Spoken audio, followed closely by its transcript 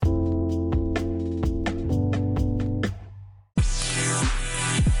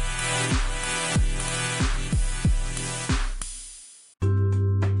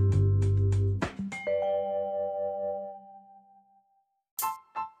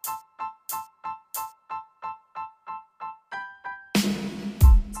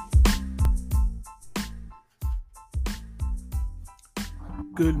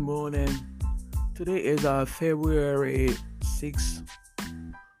Good morning. Today is February 6,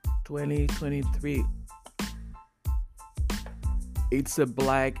 2023. It's a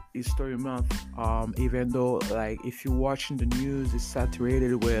Black History Month. Even though, like, if you're watching the news, it's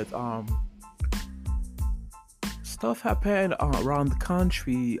saturated with stuff happened around the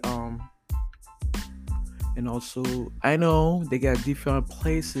country. And also, I know they got different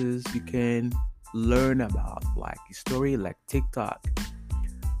places you can learn about Black history, like TikTok,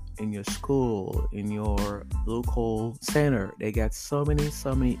 in your school, in your local center. They got so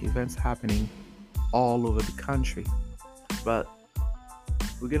many events happening all over the country. But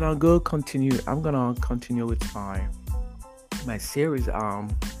I'm gonna continue with my series,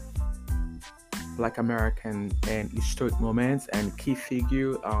 Black American and historic moments and key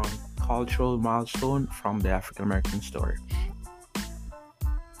figure, cultural milestone from the African American story.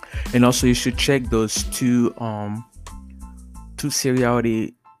 And also, you should check those two series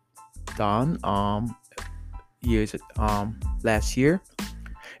already done years last year.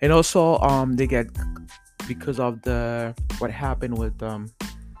 And also, they get, because of the what happened with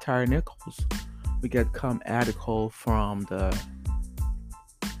Tyre Nichols, we get some article from the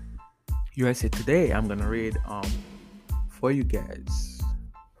USA Today. I'm gonna read for you guys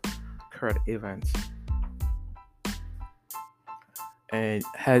current events. And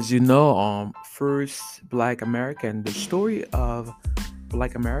as you know, first Black American, the story of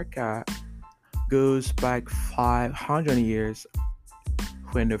Black America goes back 500 years,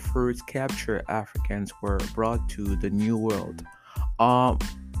 when the first captured Africans were brought to the New World. Um,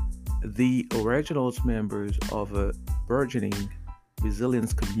 the original members of a burgeoning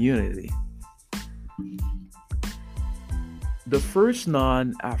resilience community. The first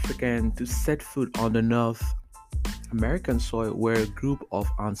non-African to set foot on the North American soil were a group of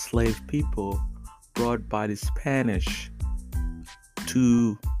enslaved people brought by the Spanish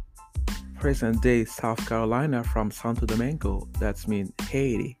to present-day South Carolina from Santo Domingo, that's mean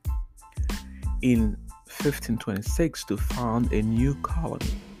Haiti, in 1526 to found a new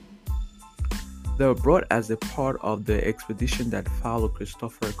colony. They were brought as a part of the expedition that followed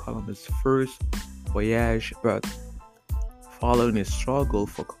Christopher Columbus' first voyage, but following a struggle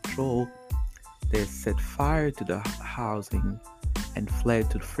for control, they set fire to the housing and fled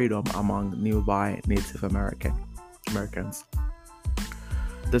to freedom among nearby Native Americans.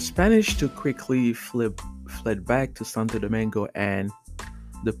 The Spanish too quickly fled back to Santo Domingo, and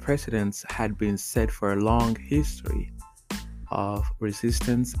the precedents had been set for a long history of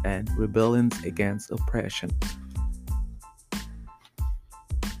resistance and rebellions against oppression.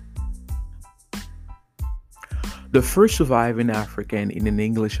 The first surviving African in an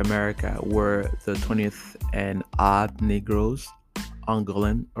English America were the 20th and odd Negroes,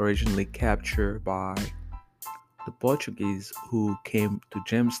 Angolan, originally captured by the Portuguese, who came to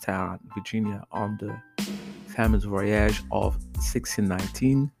Jamestown, Virginia on the famous voyage of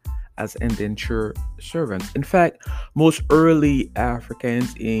 1619 as indentured servants. In fact, most early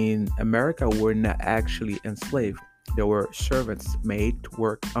Africans in America were not actually enslaved. They were servants made to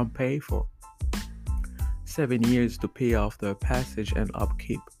work unpaid for 7 years to pay off their passage and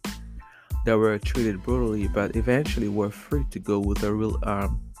upkeep. They were treated brutally, but eventually were free to go with a real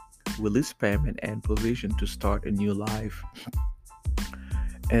release payment and provision to start a new life.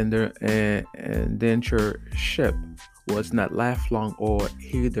 And their indentureship was not lifelong or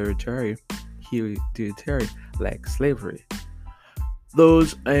hereditary like slavery.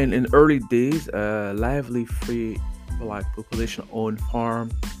 Those in early days, a lively free Black population owned farm,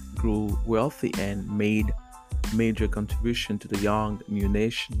 grew wealthy, and made major contribution to the young new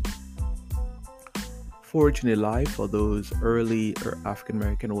nation. Fortunately, life for those early African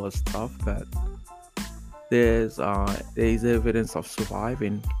American was tough, but there is evidence of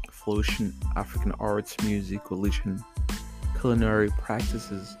surviving, flourishing African arts, music, religion, culinary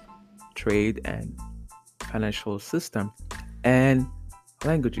practices, trade, and financial system, and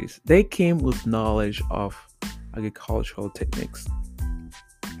languages. They came with knowledge of agricultural techniques,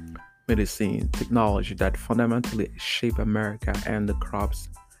 medicine, technology that fundamentally shape America, and the crops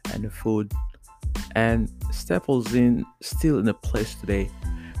and the food and staples in still in a place today.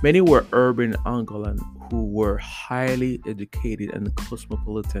 Many were urban Angolan who were highly educated and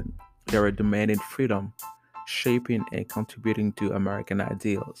cosmopolitan. They were demanding freedom, shaping and contributing to American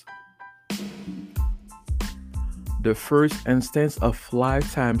ideals. The first instance of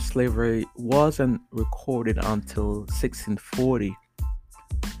lifetime slavery wasn't recorded until 1640,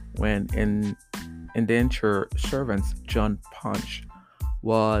 when indentured servant John Punch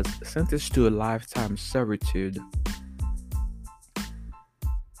was sentenced to a lifetime servitude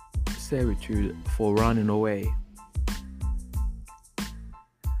for running away.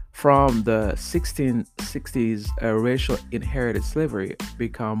 From the 1660s, racial inherited slavery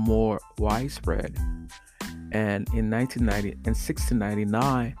became more widespread, and in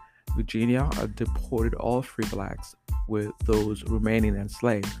 1699, Virginia deported all free blacks, with those remaining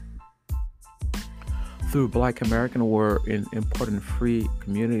enslaved. Through Black American were an important free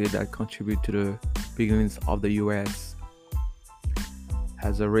community that contributed to the beginnings of the U.S.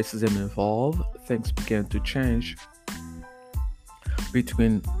 As the racism evolved, things began to change.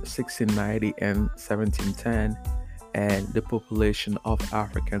 Between 1690 and 1710, and the population of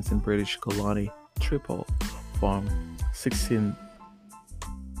Africans in British colony tripled from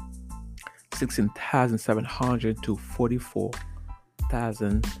 16,700 to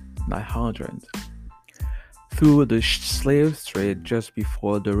 44,900. Through the slave trade just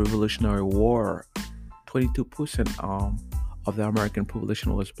before the Revolutionary War, 22% of the American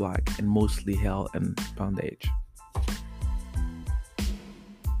population was black and mostly held in bondage.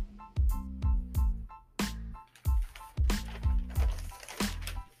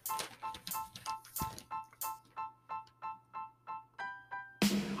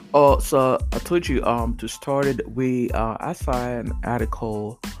 Oh, so I told you to start it. I saw an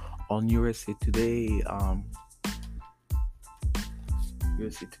article on USA Today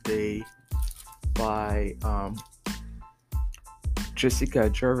by Jessica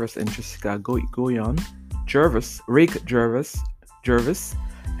Jervis and Jessica Goyan. Rick Jervis,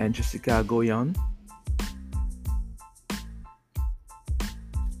 and Jessica Goyan.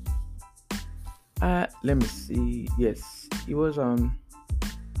 Let me see. Yes, it was on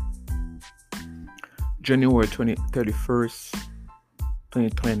January 31st,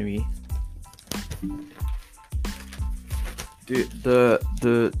 2020.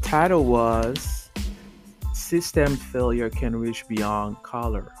 The title was System Failure Can Reach Beyond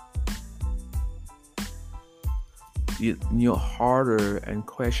Color. You knew harder and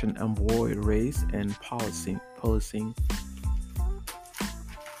question avoid race and policy.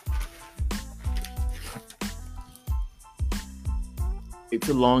 It's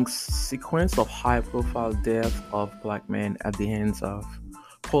a long sequence of high-profile deaths of black men at the hands of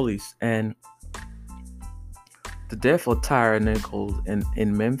police, and the death of Tyre Nichols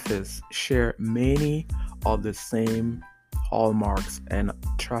in Memphis share many of the same hallmarks and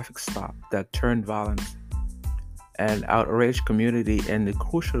traffic stop that turned violence and outraged community and the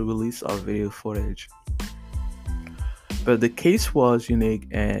crucial release of video footage. But the case was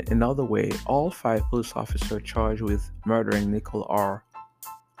unique in another way. All 5 police officers charged with murdering Nichols are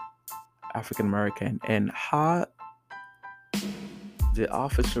African American, and how the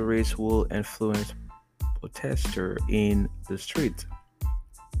officer race will influence protesters in the street.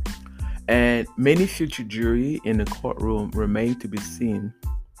 And many future jury in the courtroom remain to be seen.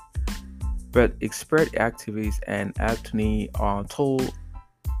 But expert activists and attorney told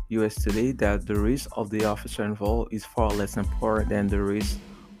US Today that the race of the officer involved is far less important than the race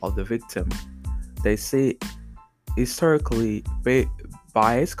of the victim. They say historically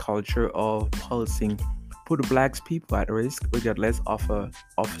biased culture of policing put black people at risk regardless of a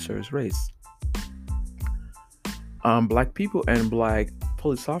officer's race. Black people and black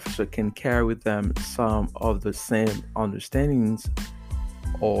police officers can carry with them some of the same understandings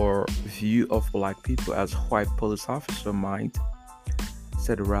or view of black people as white police officer might,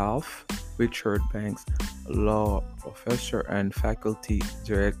 said Ralph Richard Banks, law professor and faculty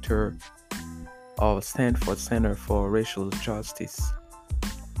director of Stanford Center for Racial Justice.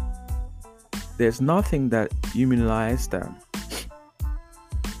 There's nothing that humanized them.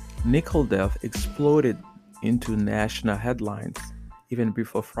 Nichols' death exploded into national headlines even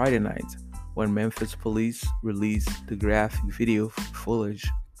before Friday night, when Memphis police released the graphic video footage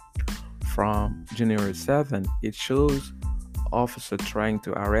from January 7. It shows officer trying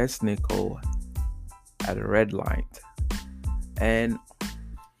to arrest Nichols at a red light. And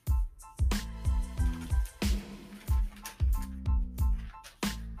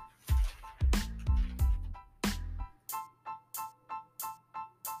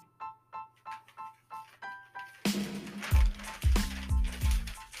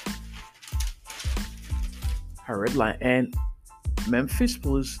Memphis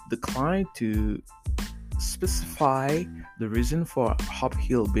police declined to specify the reason for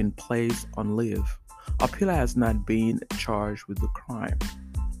Uphill being placed on leave. Uphill has not been charged with the crime.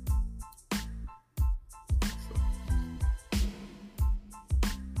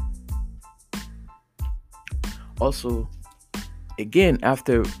 Also, again,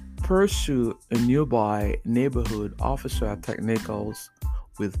 after pursue a nearby neighborhood, officer attacked Nichols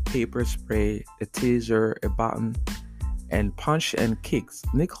with paper spray, a taser, a baton, and punch and kicks.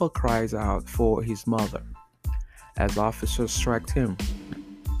 Nichols cries out for his mother as officers strike him.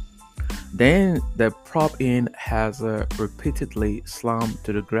 Then the prop in has repeatedly slammed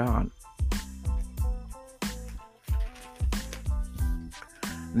to the ground.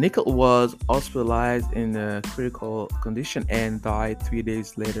 Nickel was hospitalized in a critical condition and died 3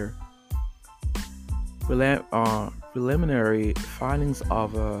 days later. Preliminary findings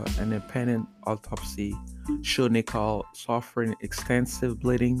of an independent autopsy show Nicole suffering extensive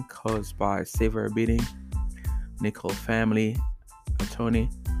bleeding caused by severe beating. Nicole family attorney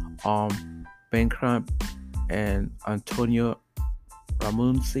Bancroft and Antonio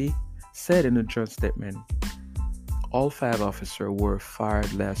Ramunzi said in a joint statement, all five officers were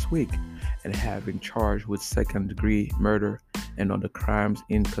fired last week and have been charged with second-degree murder and other crimes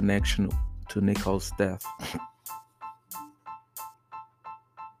in connection to Nicole's death.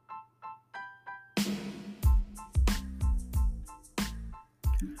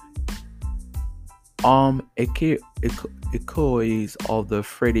 Echoes of the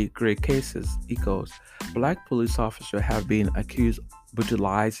Freddie Gray cases echoes. Black police officers have been accused of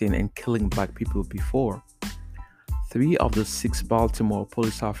brutalizing and killing black people before. Three of the six Baltimore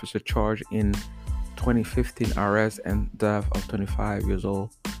police officers charged in 2015 arrest and death of 25 years old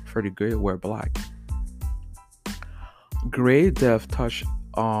Freddie Gray were black. Gray death touched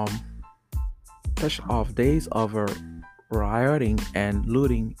off days of rioting and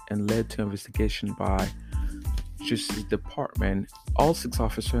looting and led to investigation by Justice Department. All six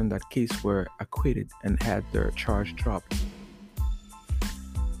officers in that case were acquitted and had their charge dropped.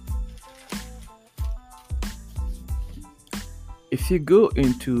 If you go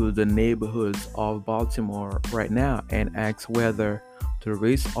into the neighborhoods of Baltimore right now and ask whether the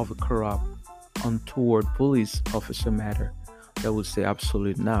race of a corrupt, untoward police officer matter, they would say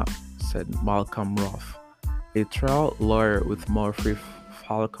absolutely not, said Malcolm Ruff, a trial lawyer with Murphy,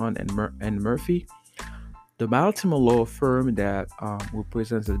 Falcon, and Murphy, the Baltimore law firm that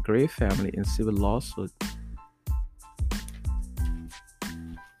represents the Gray family in civil lawsuit.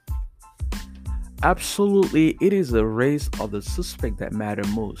 Absolutely, it is the race of the suspect that matter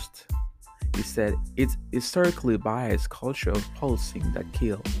most. He said it's historically biased culture of policing that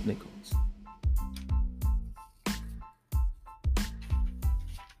killed Nichols.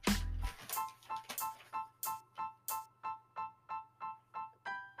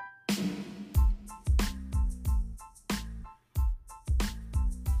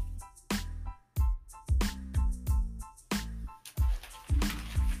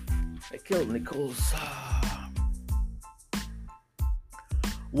 They killed Nichols.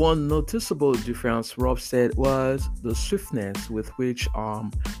 One noticeable difference, Rob said, was the swiftness with which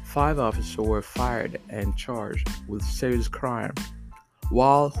five officers were fired and charged with serious crime,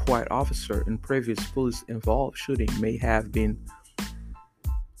 while white officers in previous police-involved shooting may have been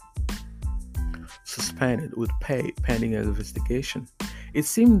suspended with pay pending an investigation. It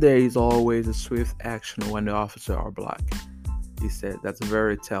seems there is always a swift action when the officers are black. He said that's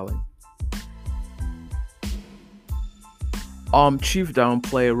very telling. Chief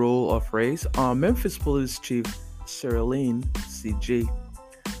downplay role of race. Memphis Police Chief Sherilyn C.J.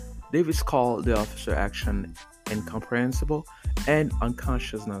 Davis called the officer action incomprehensible and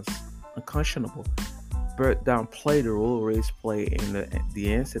unconscionable, but downplayed the role race play in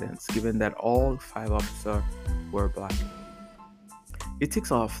the incidents, given that all five officers were black. It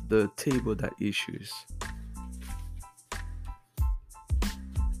takes off the table that issues.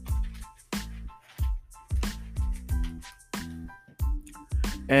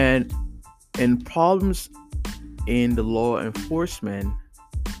 And problems in the law enforcement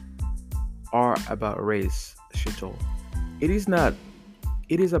are about race, she told. It is not.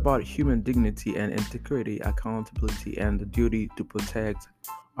 It is about human dignity and integrity, accountability, and the duty to protect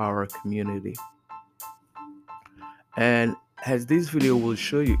our community. And as this video will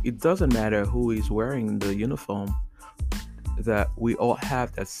show you, it doesn't matter who is wearing the uniform, that we all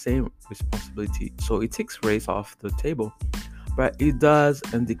have that same responsibility. So it takes race off the table. But it does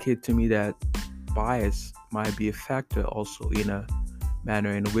indicate to me that bias might be a factor also in a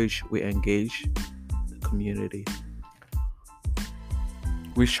manner in which we engage the community.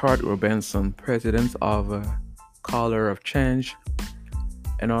 Richard Robinson, president of Color of Change,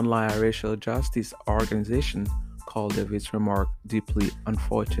 an online racial justice organization, called David's remark deeply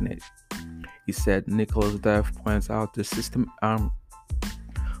unfortunate. He said Nichols' death points out the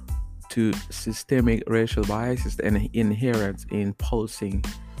systemic racial biases and inherent in policing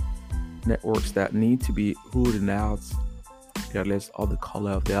networks that need to be rooted out regardless of the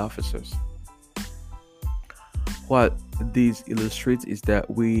color of the officers. What this illustrates is that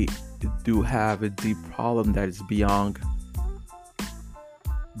we do have a deep problem that is beyond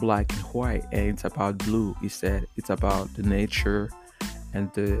black and white, and it's about blue. He said it's about the nature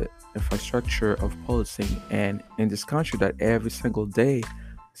and the infrastructure of policing, and in this country that every single day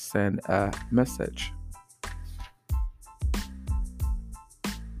send a message.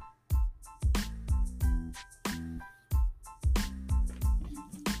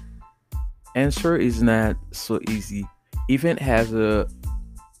 Answer is not so easy. Even as a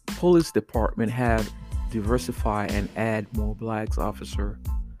police department have diversified and add more black officers,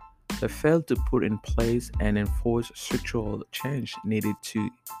 they failed to put in place and enforce structural change needed to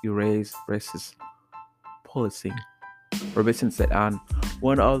erase racist policing. Robertson said, and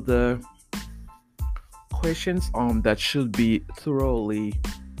one of the questions that should be thoroughly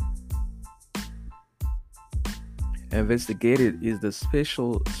investigated is the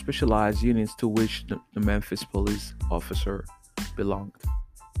specialized units to which the Memphis police officer belonged.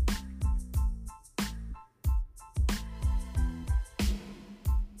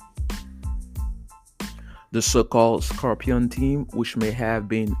 The so-called Scorpion team, which may have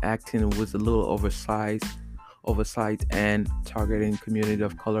been acting with a little oversight and targeting community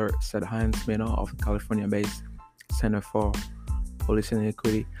of color, said Heinz Mena of California-based Center for Police and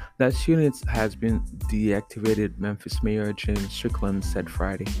Equity. That unit has been deactivated, Memphis Mayor James Strickland said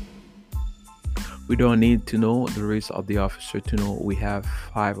Friday. We don't need to know the race of the officer to know we have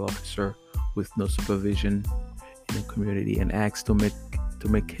 5 officers with no supervision in the community and asked to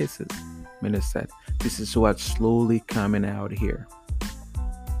make cases, Mena said. This is what's slowly coming out here.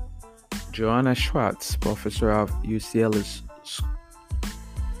 Joanna Schwartz, professor of UCLA's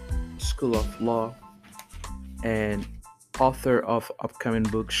School of Law and author of upcoming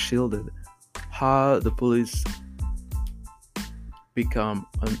book Shielded, How the Police Become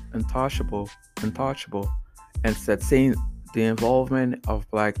Untouchable, and said saying the involvement of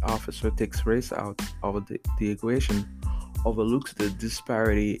black officers takes race out of the equation, overlooks the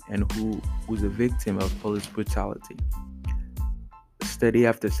disparity and who was a victim of police brutality. Study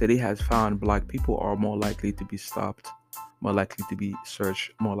after study has found black people are more likely to be stopped, more likely to be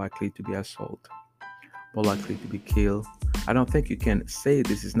searched, more likely to be assaulted, more likely to be killed. I don't think you can say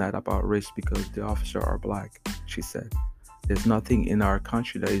this is not about race because the officers are black, she said. There's nothing in our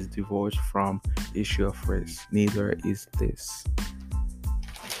country that is divorced from issue of race. Neither is this.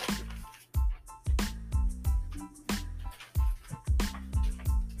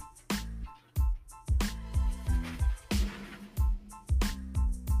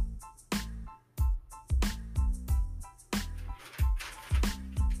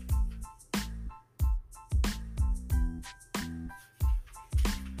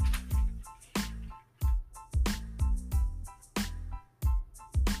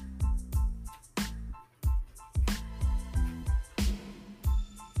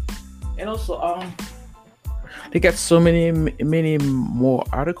 And also, they got so many more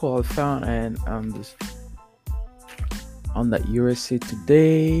articles I found and this on that USA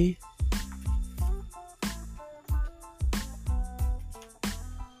Today.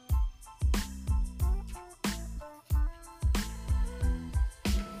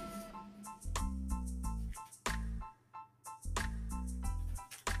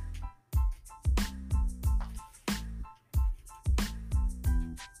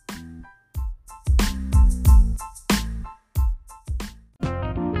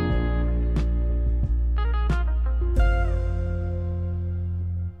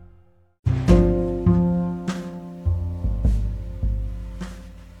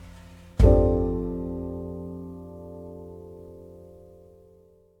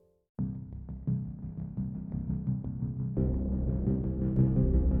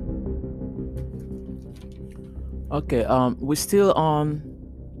 Okay, we're still on.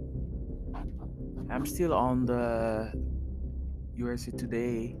 I'm still on the USA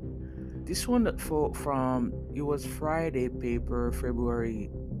Today. This one from it was Friday paper, February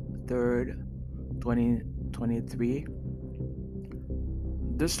 3rd, 2023.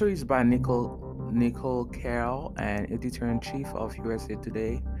 The story is by Nicole Carroll and editor in chief of USA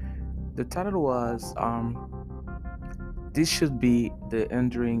Today. The title was "This should be the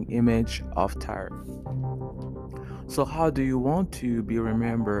enduring image of Tyre." So, how do you want to be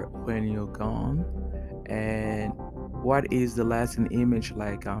remembered when you're gone? And what is the lasting image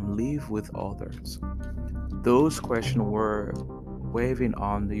like live with others? Those questions were waving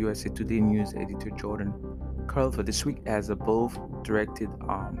on the USA Today News editor Jordan Curl this week as a both directed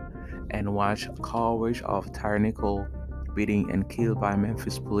and watched coverage of Tyre Nichols beaten and killed by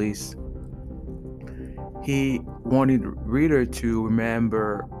Memphis police. He wanted reader to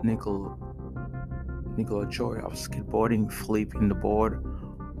remember Nicola joy of skateboarding, flipping the board,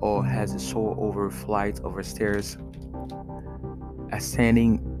 or has a soar over flight over stairs.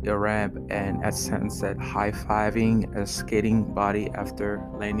 ascending a ramp and at sunset high-fiving a skating body after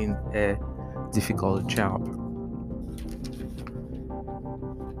landing a difficult jump.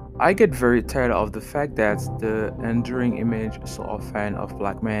 I get very tired of the fact that the enduring image so often of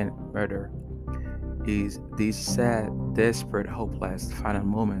black men murder is these sad, desperate, hopeless final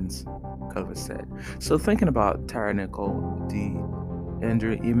moments, Culver said. So thinking about Tyrannical, the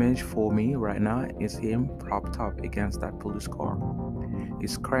enduring image for me right now is him propped up against that police car.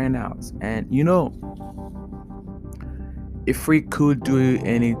 He's crying out. And if we could do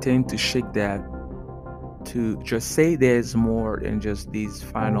anything to shake that, to just say there's more than just these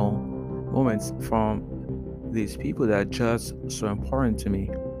final moments from these people that are just so important to me.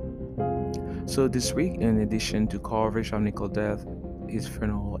 So this week, in addition to coverage of Nicole death, his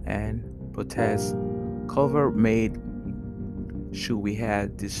funeral, and protests, Culver made sure we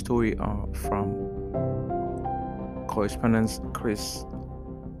had this story from correspondent Chris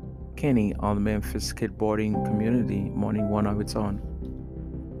Kenny on the Memphis skateboarding community, morning one of its own.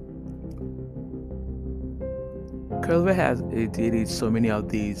 Culver has edited so many of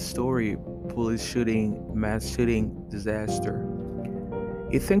these story, police shooting, mass shooting, disaster.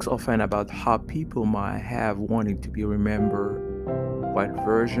 He thinks often about how people might have wanted to be remembered, what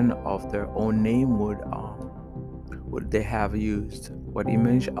version of their own name would they have used, what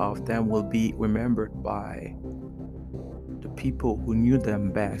image of them will be remembered by the people who knew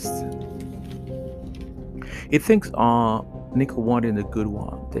them best. He thinks Nickel wanted a good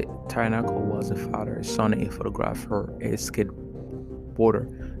one. The Tyrannical was a father, a son, a photographer, a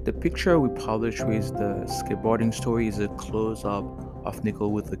skateboarder. The picture we published with the skateboarding story is a close-up of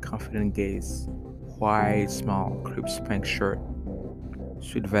Nickel with a confident gaze, white, small, crisp pink shirt,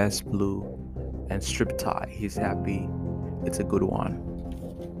 sweet vest blue, and strip tie. He's happy. It's a good one.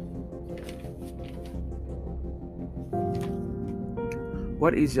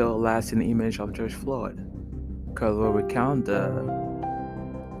 What is your lasting image of George Floyd? Culver recount the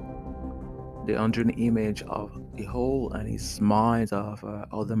enduring image of the whole and his mind of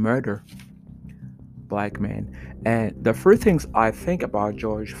the murder black man. And the first things I think about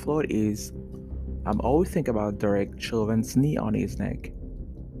George Floyd is I'm always thinking about Derek Chauvin's knee on his neck.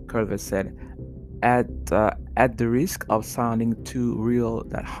 Culver said, at the risk of sounding too real,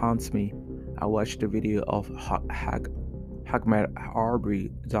 that haunts me. I watched the video of Ahmaud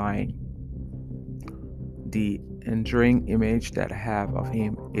Arbery dying. The enduring image that I have of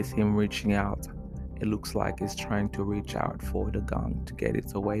him is him reaching out. It looks like he's trying to reach out for the gun to get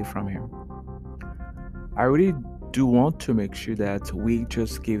it away from him. I really do want to make sure that we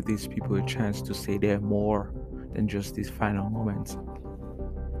just give these people a chance to say they're more than just these final moments.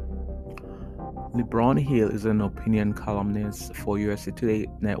 LeBron Hill is an opinion columnist for USA Today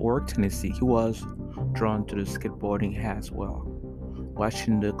Network, Tennessee. He was drawn to the skateboarding as well.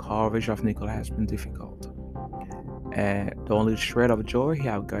 Watching the coverage of Nicole has been difficult. And the only shred of joy he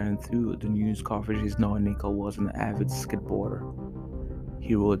have gotten through the news coverage is knowing Nicole was an avid skateboarder.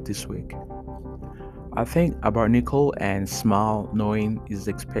 He wrote this week. I think about Nicole and smile knowing his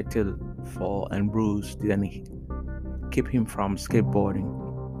expected fall and bruise didn't keep him from skateboarding.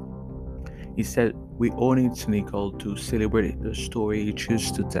 He said, we owe it to Nicole to celebrate the story he chose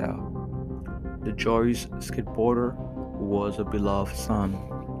to tell. The joyous skateboarder who was a beloved son.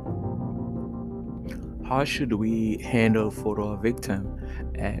 How should we handle photo of victim?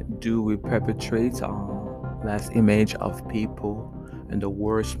 And do we perpetrate last image of people in the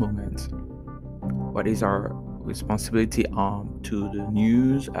worst moments? What is our responsibility to the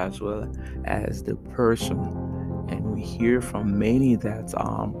news as well as the person? And we hear from many that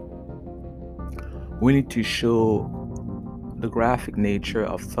we need to show the graphic nature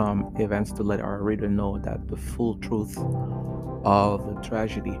of some events to let our reader know that the full truth of the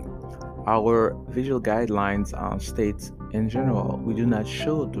tragedy. Our visual guidelines states in general we do not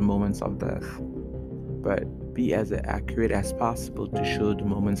show the moments of death, but be as accurate as possible to show the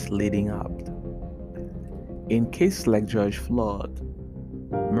moments leading up. In cases like George Floyd,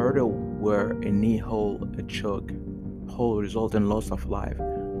 murder where a knee hole, a choke hole result in loss of life,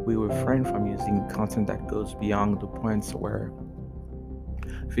 we refrain from using content that goes beyond the points where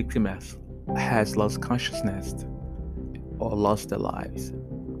victim has lost consciousness or lost their lives.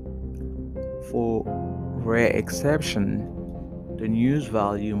 For rare exception, the news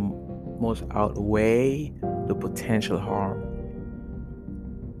value must outweigh the potential harm.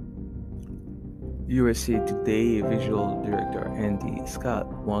 USA Today visual director Andy Scott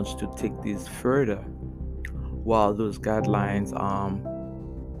wants to take this further. While those guidelines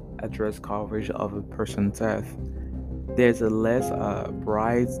address coverage of a person's death, there's a less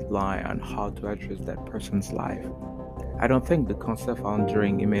bright line on how to address that person's life. I don't think the concept of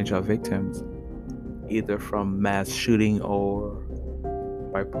enduring image of victims, either from mass shooting or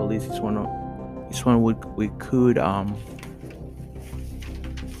by police, is one we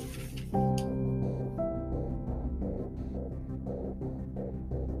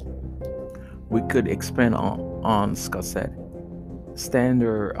could expand on, Scott said.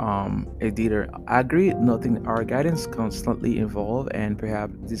 Standard editor. I agree. Nothing. Our guidance constantly evolve, and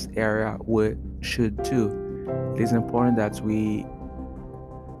perhaps this area would should too. It is important that we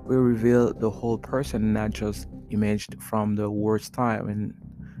reveal the whole person, not just imaged from the worst time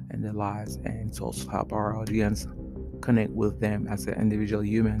and their lives, and to also help our audience connect with them as an individual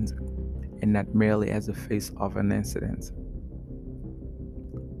humans and not merely as the face of an incident.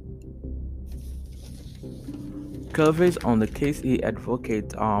 Covey's on the case he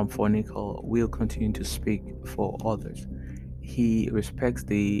advocates for Nicole will continue to speak for others. He respects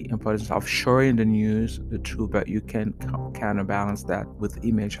the importance of sharing the news, the truth, but you can counterbalance that with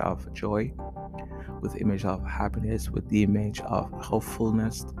image of joy, with image of happiness, with the image of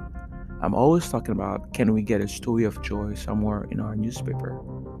hopefulness. I'm always talking about, can we get a story of joy somewhere in our newspaper?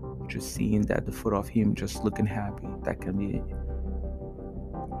 Just seeing that the photo of him just looking happy, that can be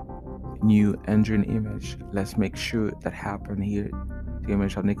new enduring image. Let's make sure that happen here. The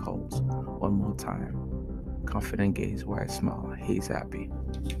image of Nichols one more time. Confident gaze, wide smile. He's happy.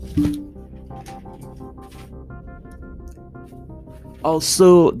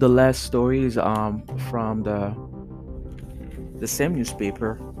 Also, the last story is from the same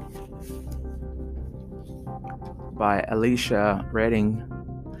newspaper by Alicia Redding.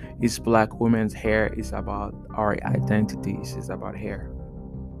 Is black woman's hair is about our identities, is about hair.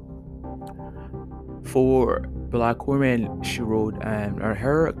 For black women, she wrote, her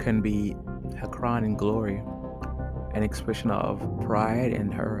hair can be her crown in glory, an expression of pride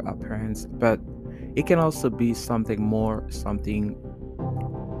in her appearance, but it can also be something more, something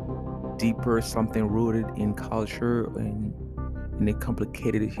deeper, something rooted in culture and in a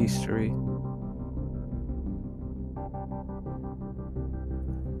complicated history.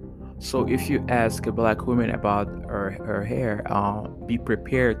 So if you ask a black woman about her hair, be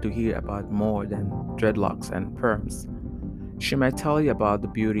prepared to hear about more than dreadlocks and perms. She might tell you about the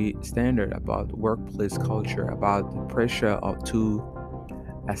beauty standard, about workplace culture, about the pressure to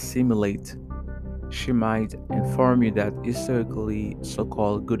assimilate. She might inform you that historically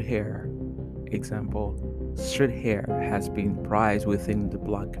so-called good hair, example, straight hair, has been prized within the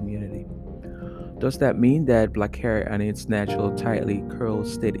black community. Does that mean that black hair and its natural tightly curled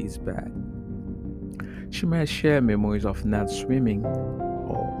state is bad? She might share memories of not swimming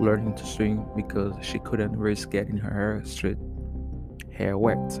or learning to swim because she couldn't risk getting her straight hair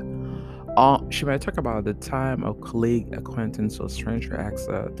wet. She might talk about the time a colleague, acquaintance, or stranger asked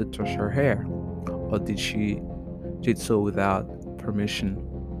her to touch her hair, or did so without permission.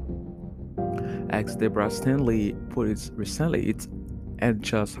 As Deborah Stanley put it recently, it's and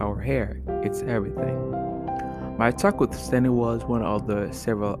just our hair, it's everything. My talk with Stanley was one of the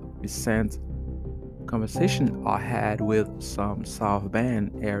several recent conversations I had with some South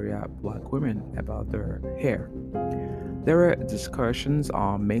Bend area black women about their hair. There were discussions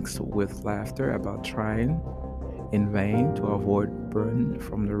mixed with laughter about trying in vain to avoid burn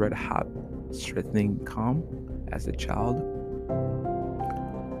from the red hot straightening comb as a child.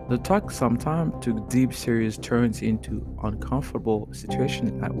 The talk sometimes took deep serious turns into uncomfortable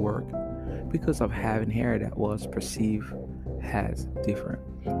situations at work because of having hair that was perceived as different.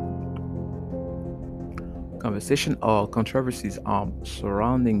 Conversation or controversies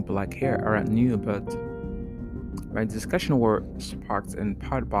surrounding black hair aren't new, but my discussion were sparked in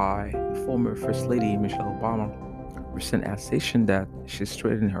part by former First Lady Michelle Obama recent accusation that she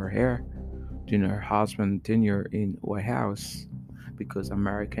straightened her hair during her husband's tenure in White House because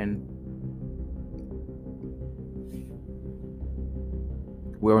Americans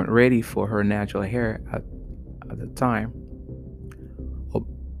weren't ready for her natural hair at the time.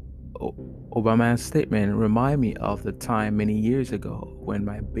 Obama's statement reminded me of the time many years ago when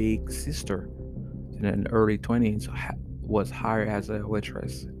my big sister, in the early 20s, was hired as a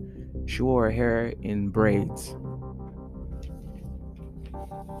waitress. She wore her hair in braids.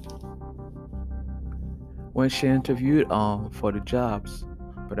 When she interviewed for the jobs,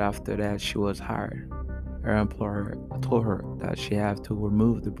 but after that she was hired. Her employer told her that she had to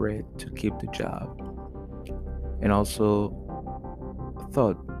remove the braid to keep the job, and also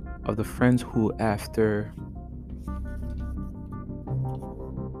thought of the friends who, after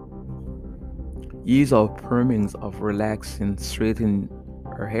years of permings of relaxing, straightening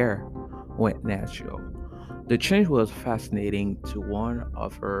her hair, went natural. The change was fascinating to one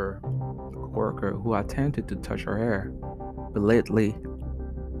of her coworkers who attempted to touch her hair, belatedly,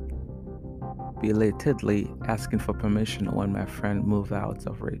 belatedly asking for permission when my friend moved out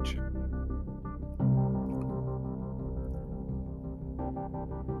of reach.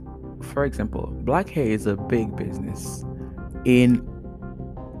 For example, black hair is a big business. In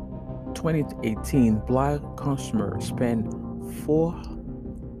 2018, black consumers spent 4,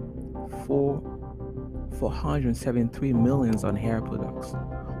 4 473 millions on hair products,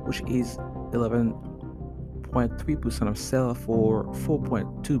 which is 11.3% of sales for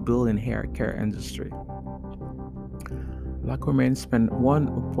 4.2 billion hair care industry. Black women spend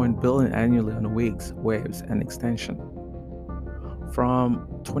 1 billion annually on wigs, waves, and extension. From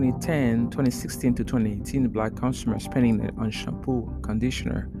 2016 to 2018, black consumer spending on shampoo,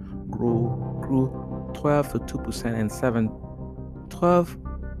 conditioner grew 12 to 2% and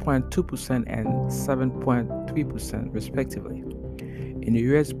 12.2% and 7.3% respectively. In the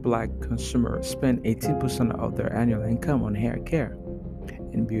US, black consumers spend 18% of their annual income on hair care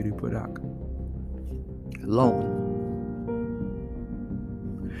and beauty product alone.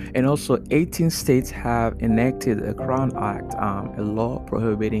 And also, 18 states have enacted a Crown Act, a law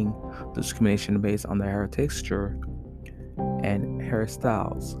prohibiting discrimination based on the hair texture and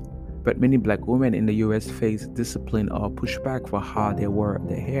hairstyles. But many black women in the US face discipline or pushback for how they wear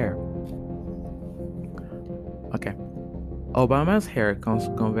their hair. Okay. Obama's hair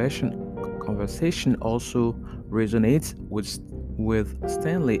conversation also resonates with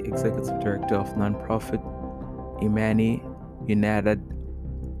Stanley, executive director of nonprofit Imani United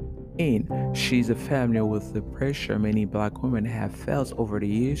in. She's familiar with the pressure many black women have felt over the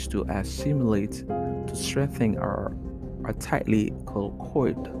years to assimilate to strengthen our tightly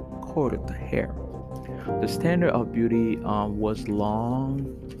corded hair. The standard of beauty was long,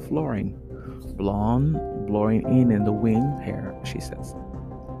 flowing, blonde, blowing in the wind hair, she says.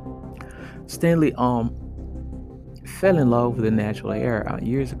 Stanley fell in love with the natural hair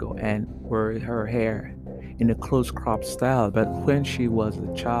years ago and wore her hair in a close crop style. But when she was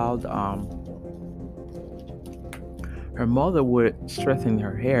a child, her mother would straighten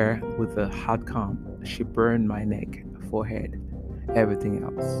her hair with a hot comb. She burned my neck, forehead, everything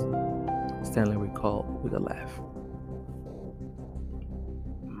else, Stanley recalled with a laugh.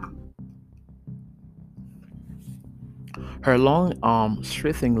 Her long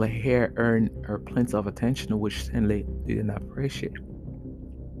straightened hair earned her plenty of attention, which Stanley didn't appreciate.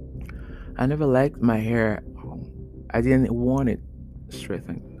 I never liked my hair. I didn't want it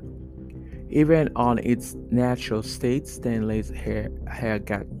straightened. Even on its natural state, Stanley's hair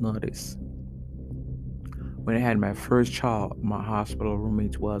got noticed. When I had my first child, my hospital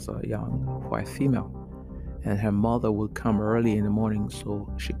roommate was a young white female, and her mother would come early in the morning so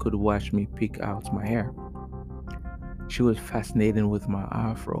she could watch me pick out my hair. She was fascinated with my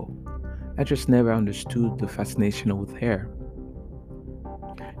afro. I just never understood the fascination with hair.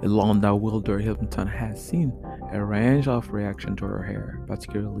 Along that Wilder Hilton had seen a range of reaction to her hair,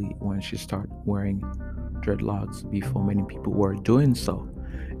 particularly when she started wearing dreadlocks before many people were doing so.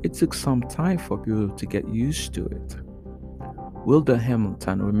 It took some time for people to get used to it. Wilder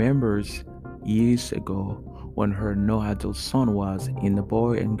Hamilton remembers years ago when her no adult son was in the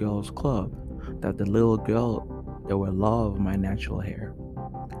Boy and Girls Club that the little girl that would love my natural hair.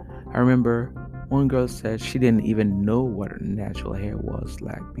 I remember one girl said she didn't even know what her natural hair was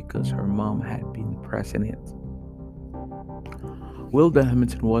like because her mom had been pressing it. Wilder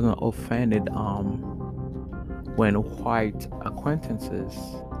Hamilton wasn't offended when white acquaintances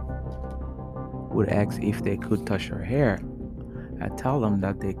would ask if they could touch her hair. I tell them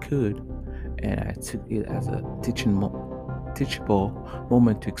that they could, and I took it as a teachable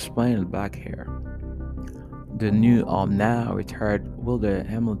moment to explain black hair. The new now retired Wilder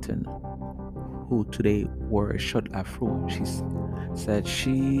Hamilton, who today wore a short afro, said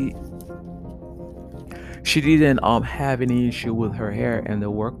she didn't have any issue with her hair in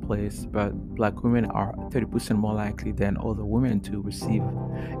the workplace, but black women are 30% more likely than other women to receive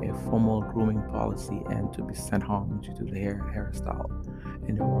a formal grooming policy and to be sent home due to the hairstyle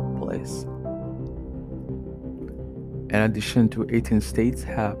in the workplace. In addition to 18 states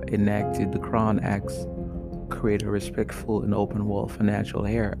have enacted the Crown Acts, create a respectful and open world for natural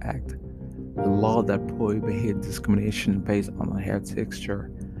hair act, a law that prohibits discrimination based on hair texture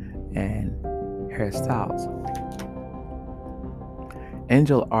and hairstyles.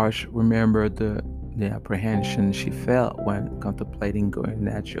 Angel Arch remembered the apprehension she felt when contemplating going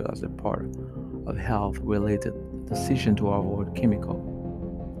natural as a part of health-related decision to avoid chemical.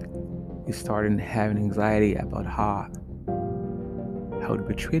 He started having anxiety about how to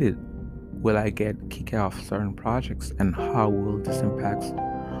be treated Will I get kicked off certain projects, and how will this impact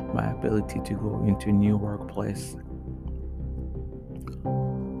my ability to go into a new workplace?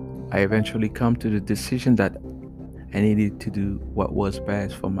 I eventually come to the decision that I needed to do what was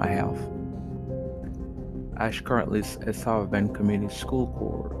best for my health. Ash currently is a South Bend Community School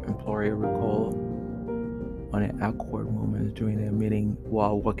Corps employee recall on an awkward moment during a meeting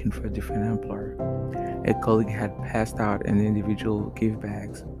while working for a different employer. A colleague had passed out an individual gift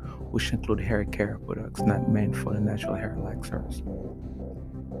bags, which include hair care products not meant for the natural hair like hers.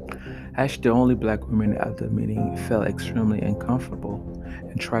 Ash, the only black woman at the meeting, felt extremely uncomfortable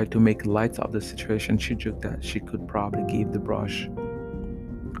and tried to make light of the situation. She joked that she could probably give the brush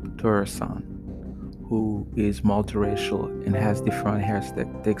to her son, who is multiracial and has different hair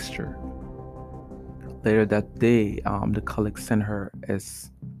texture. Later that day, the colleague sent her a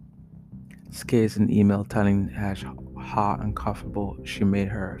scathing email telling Ash how uncomfortable she made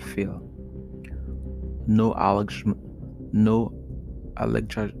her feel. No acknowledgement, no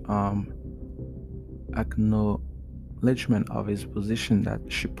alleg- um, acknowledgement of his position that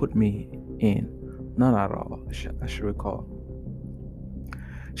she put me in. None at all, I should recall.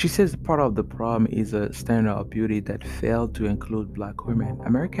 She says part of the problem is a standard of beauty that failed to include black women.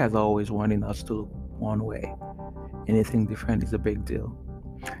 America has always wanted us to look one way. Anything different is a big deal.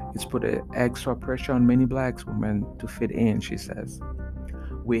 It's put extra pressure on many black women to fit in, she says.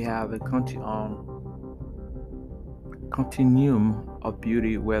 We have a continuum of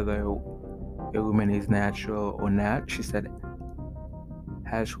beauty, whether a woman is natural or not, she said.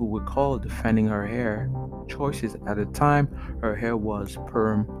 Ash, who recalled defending her hair choices at the time her hair was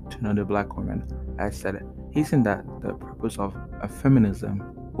perm to another black woman. I said, isn't that the purpose of a feminism?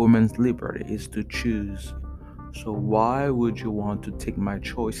 Women's liberty is to choose. So why would you want to take my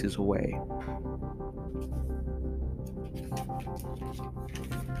choices away?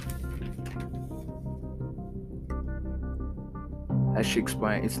 As she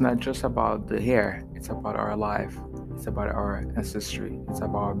explained, it's not just about the hair, it's about our life, it's about our ancestry, it's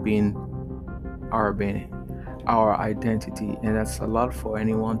about being, our identity, and that's a lot for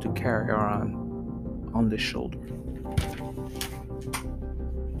anyone to carry around on the shoulder.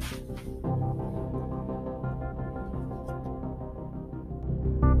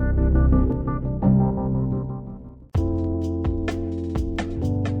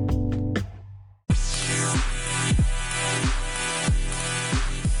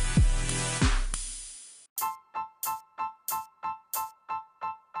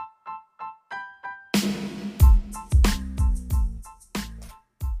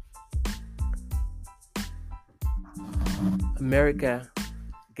 America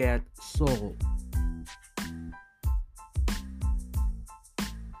Get Soul.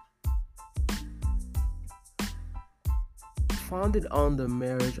 Founded on the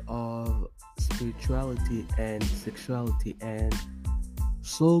marriage of spirituality and sexuality, and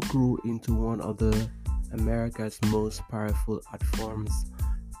soul grew into one of the America's most powerful art forms,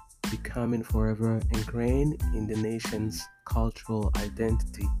 becoming forever ingrained in the nation's cultural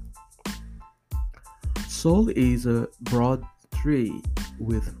identity. Soul is a broad tree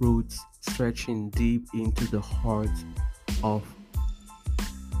with roots stretching deep into the heart of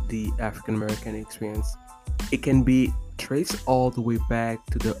the African American experience. It can be traced all the way back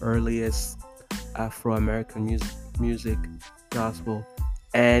to the earliest Afro American music, gospel,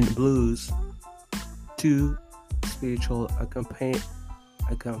 and blues, to spiritual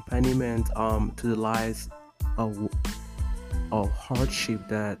accompaniment to the lives of, of hardship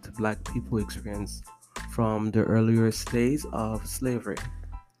that Black people experienced from the earliest days of slavery,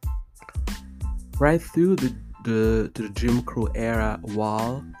 right through to the Jim Crow era,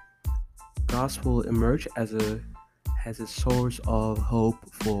 while gospel emerged as a source of hope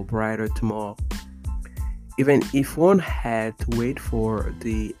for brighter tomorrow. Even if one had to wait for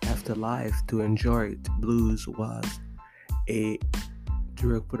the afterlife to enjoy it, blues was a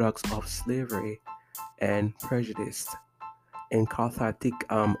direct product of slavery and prejudice, and cathartic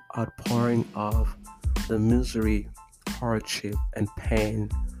outpouring of the misery, hardship, and pain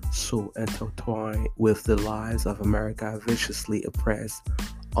so intertwined with the lives of America viciously oppressed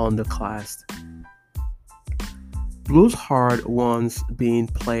underclassed. Blues had once been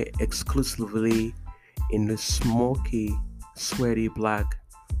played exclusively in the smoky, sweaty black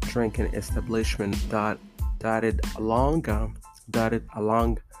drinking establishment dotted along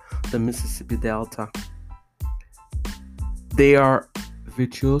the Mississippi Delta. They are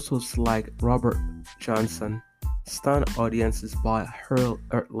virtuosos like Robert Johnson stunned audiences by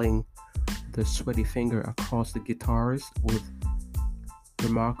hurling the sweaty finger across the guitars with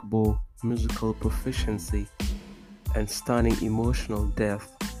remarkable musical proficiency and stunning emotional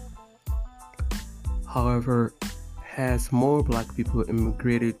depth. However, as more black people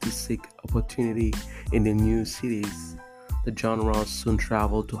immigrated to seek opportunity in the new cities, the genre soon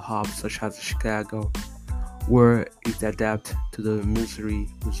traveled to hubs such as Chicago, where it adapted to the misery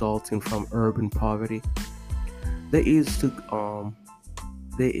resulting from urban poverty. The East took on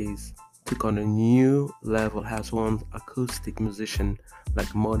a new level as one acoustic musician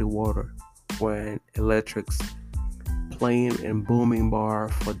like Muddy Water, when electrics playing in booming bar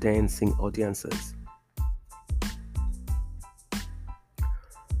for dancing audiences.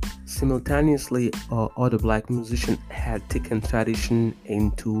 Simultaneously, other black musicians had taken tradition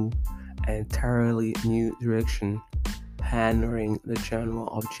into an entirely new direction, pioneering the genre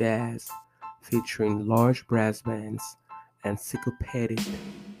of jazz, featuring large brass bands and syncopated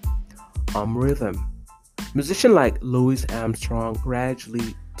rhythm. Musicians like Louis Armstrong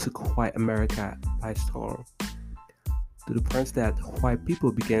gradually took white America by storm, to the point that white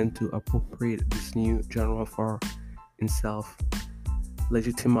people began to appropriate this new genre for himself,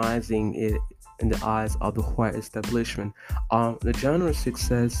 legitimizing it in the eyes of the white establishment. The genre's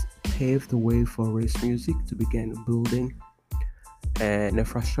success paved the way for race music to begin building an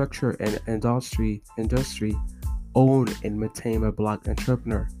infrastructure and industry owned and maintained by black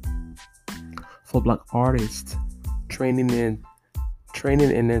entrepreneurs. For black artists, training in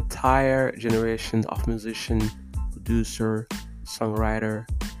training an entire generation of musician, producer, songwriter,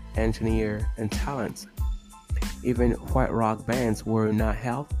 engineer, and talents. Even white rock bands were not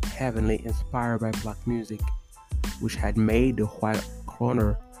heavily inspired by black music, which had made the white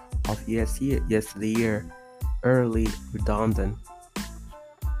corner of yesteryear early redundant.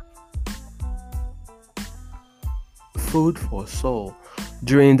 Food for soul.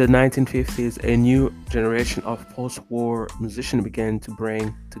 During the 1950s, a new generation of post-war musicians began to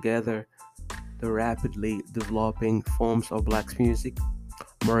bring together the rapidly developing forms of black music,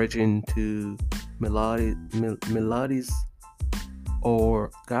 merging to melodies or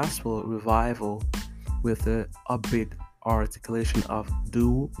gospel revival with the upbeat articulation of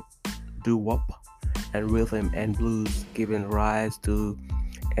doo-wop, and rhythm and blues, giving rise to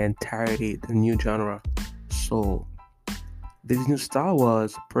entirely the new genre, soul. This new style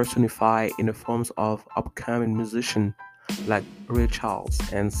was personified in the forms of upcoming musicians like Ray Charles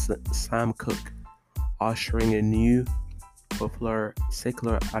and Sam Cooke, ushering a new popular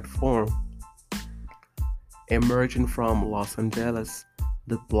secular art form. Emerging from Los Angeles,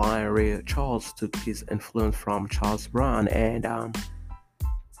 the blind Ray Charles took his influence from Charles Brown and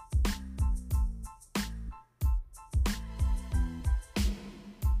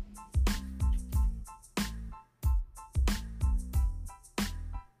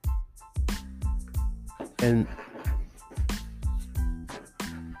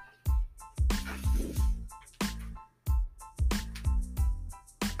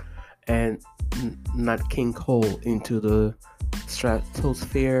and Nat King Cole into the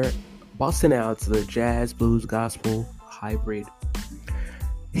stratosphere, busting out the jazz, blues, gospel hybrid.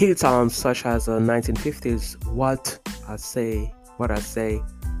 Hits such as the 1950s What I Say,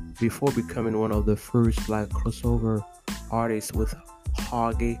 before becoming one of the first black crossover artists with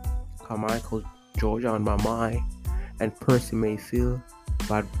Hoggy Carmichael, Georgia on My Mind, and Percy Mayfield,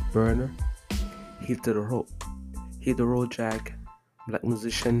 Bad Burner, Hit the Road Jack, black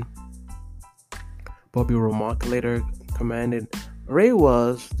musician. Bobby Romack later commented, Ray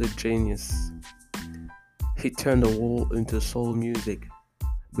was the genius. He turned the world into soul music.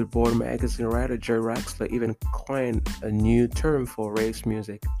 Billboard magazine writer Jerry Raxler even coined a new term for Ray's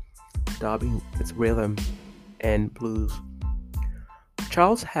music, dubbing it rhythm and blues.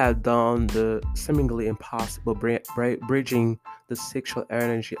 Charles had done the seemingly impossible, bridging the sexual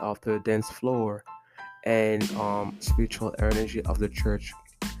energy of the dance floor and spiritual energy of the church.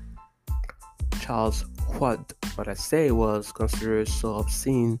 Charles, what I say was considered so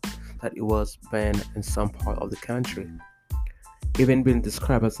obscene that it was banned in some part of the country, even being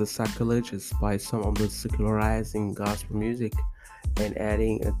described as a sacrilegious by some of the secularizing gospel music and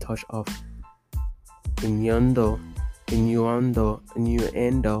adding a touch of innuendo.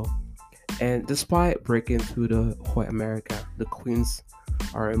 And despite breaking through the white America, the Queen's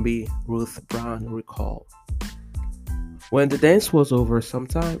R&B Ruth Brown recalled, when the dance was over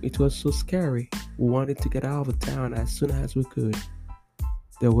sometime, it was so scary. We wanted to get out of town as soon as we could.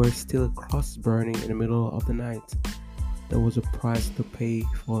 There were still crosses burning in the middle of the night. There was a price to pay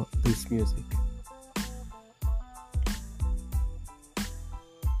for this music.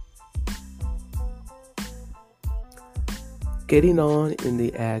 Getting on in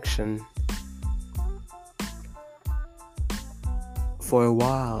the action. For a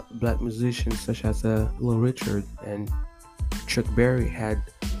while, black musicians such as Little Richard and Chuck Berry had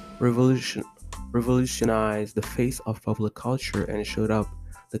revolution, revolutionized the face of popular culture and showed up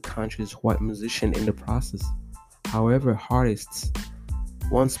the country's white musician in the process. However, artists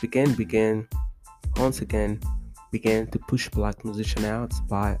once again began to push black musicians out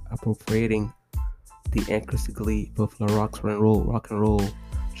by appropriating the increasingly popular rock and roll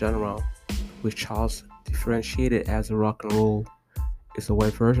genre, which Charles differentiated as a rock and roll is a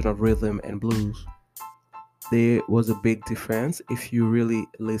white version of rhythm and blues. There was a big difference if you really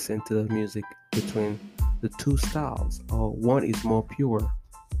listen to the music between the two styles. One is more pure,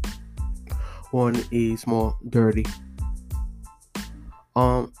 one is more dirty.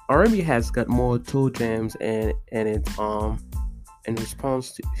 R&B has got more toe jams and it in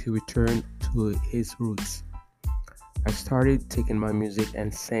response to he returned to his roots. I started taking my music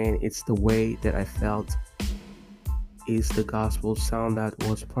and saying it's the way that I felt is the gospel sound that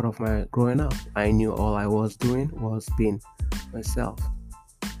was part of my growing up. I knew all I was doing was being myself.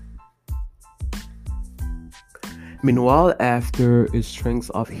 Meanwhile, after a string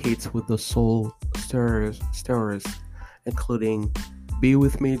of hits with the soul stirrers, including Be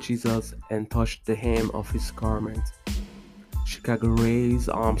With Me, Jesus, and Touch the Hem of His Garment, Chicago Rays,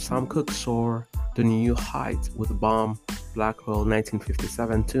 Sam Cooke soared to new heights with Bomb Black Roll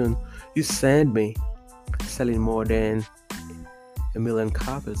 1957 tune, You Send Me, selling more than a million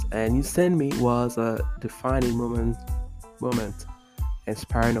copies, and You Send Me was a defining moment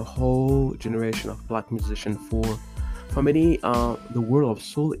inspiring a whole generation of black musicians. For many, the world of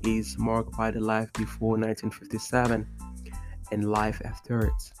soul is marked by the life before 1957 and life after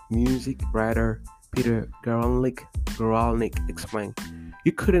it. Music writer Peter Guralnick explained,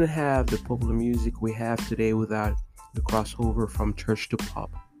 "You couldn't have the popular music we have today without the crossover from church to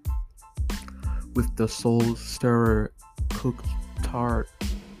pop. With the soul stirrer Cook Tart,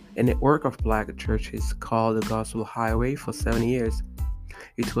 a network of black churches called the Gospel Highway for 7 years.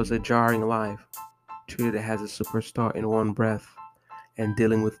 It was a jarring life, treated as a superstar in one breath and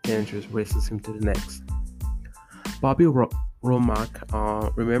dealing with dangerous racism to the next." Bobby Romack,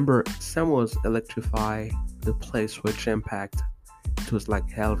 remember, Sam was electrified, the place were jam-packed. It was like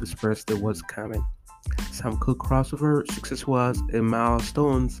Elvis Presley was coming. Sam Cooke crossover success was a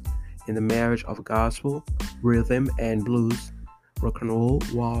milestone in the marriage of gospel, rhythm and blues, rock and roll,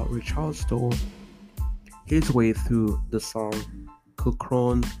 while Richard Stowe his way through the song. Cooke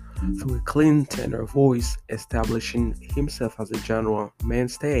crooned through a clean tenor voice, establishing himself as a genre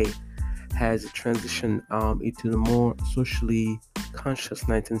mainstay has transitioned into the more socially conscious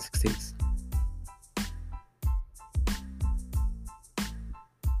 1960s.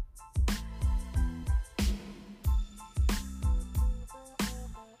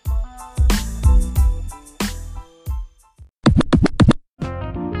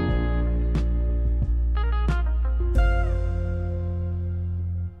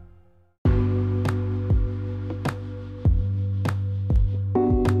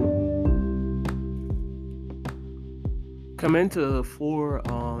 Coming to the fore,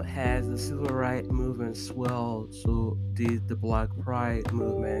 has the civil rights movement swelled, so did the Black Pride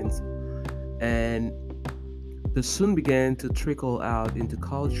movement, and they soon began to trickle out into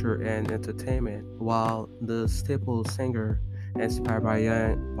culture and entertainment, while the staple singer, inspired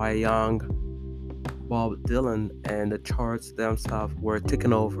by young Bob Dylan, and the charts themselves were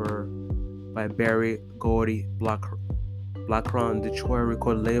taken over by Berry Gordy Black Run Detroit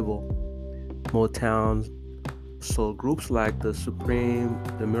record label, Motown. So groups like The Supreme,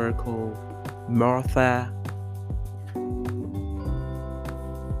 The Miracle, Martha,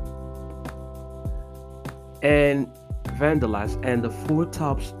 and Vandalize, and the Four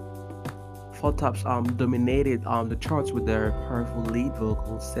Tops dominated the charts with their powerful lead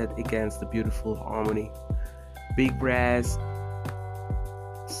vocals set against the beautiful harmony. Big brass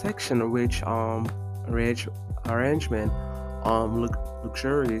section, rich arrangement,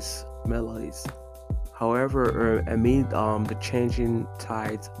 luxurious melodies. However, amid the changing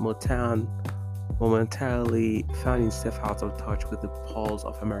tides, Motown momentarily found itself out of touch with the pulse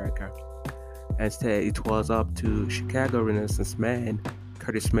of America. Instead, it was up to Chicago Renaissance man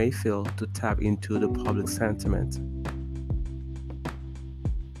Curtis Mayfield to tap into the public sentiment.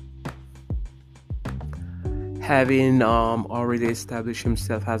 Having already established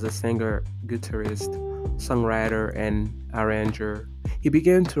himself as a singer, guitarist, songwriter, and arranger, he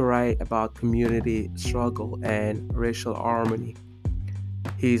began to write about community struggle and racial harmony.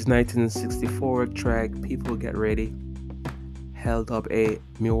 His 1964 track "People Get Ready" held up a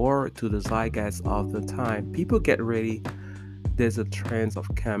mirror to the zeitgeist of the time. People get ready. There's a trend of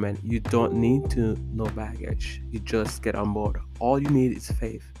coming. You don't need to know baggage. You just get on board. All you need is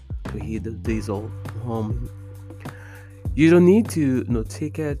faith to hit the diesel home. You don't need to no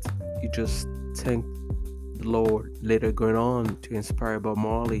ticket. You just Thank the Lord, later going on to inspire Bob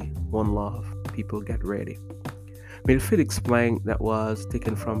Marley, One Love, People Get Ready. Midfield explained that was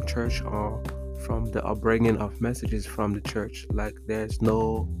taken from church or from the upbringing of messages from the church, like there's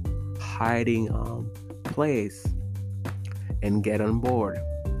no hiding place and get on board.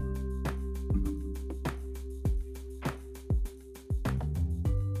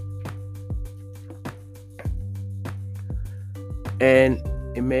 And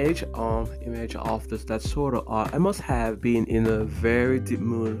image of this that sort of I must have been in a very deep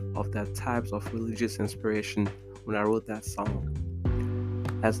mood of that types of religious inspiration when I wrote that song.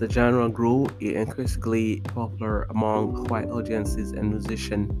 As the genre grew, it increasingly popular among white audiences and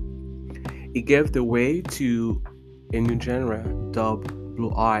musicians. It gave the way to a new genre dubbed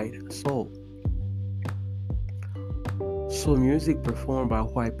blue-eyed soul. Soul music performed by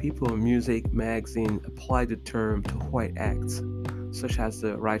white people. Music magazine applied the term to white acts, such as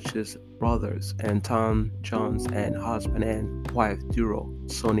the Righteous Brothers and Tom Jones and husband and wife duo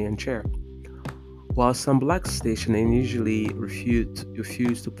Sonny and Cher. While some black stations initially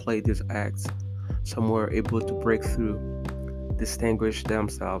refused to play these acts, some were able to break through, distinguish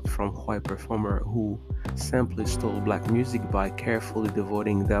themselves from white performers who simply stole black music by carefully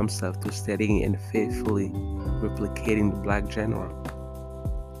devoting themselves to studying and faithfully replicating the black genre.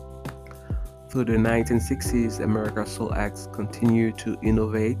 Through the 1960s, America's soul acts continued to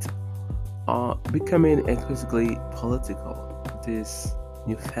innovate, becoming increasingly political. This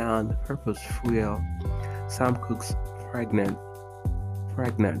newfound purpose fueled Sam Cooke's Pregnant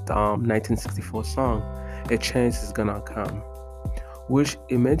 1964 song, A Change Is Gonna Come, which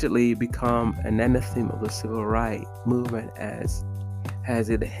immediately became an anthem of the civil rights movement as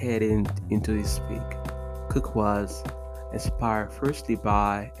it headed into its peak. Cooke was inspired firstly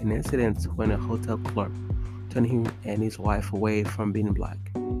by an incident when a hotel clerk turned him and his wife away from being black,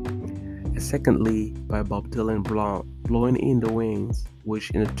 and secondly by Bob Dylan blowing in the Wings, which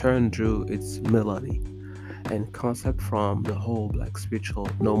in turn drew its melody and concept from the whole black spiritual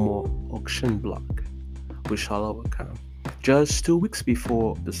No More Auction block, we shall overcome. Just 2 weeks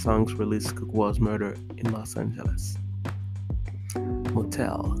before the song's release, Cooke was murdered in Los Angeles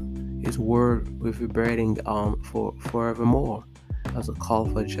motel, his word reverberating for forevermore as a call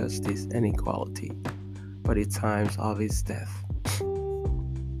for justice and equality by the times of his death.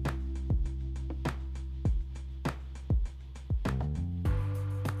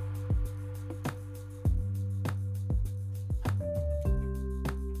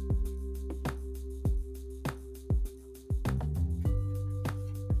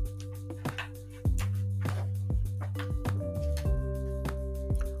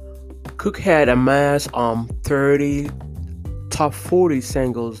 Cooke had amassed 30 top 40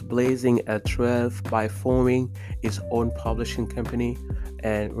 singles, blazing a trail by forming his own publishing company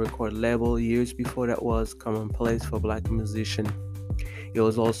and record label years before that was commonplace for black musicians. He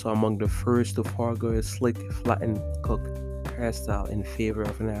was also among the first to forego a slick, flattened Cooke hairstyle in favor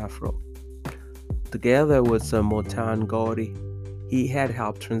of an afro. Together with Motown Goldie, he had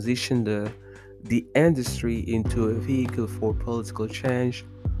helped transition the industry into a vehicle for political change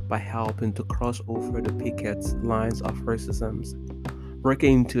by helping to cross over the picket lines of racism,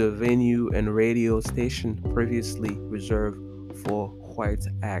 breaking into a venue and radio station previously reserved for white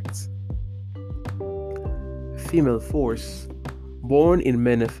acts. Female Force, born in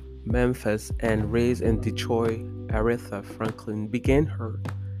Memphis and raised in Detroit, Aretha Franklin began her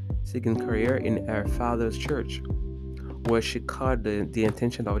singing career in her father's church, where she caught the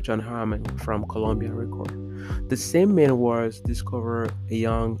attention of John Harmon from Columbia Records. The same man was discovered a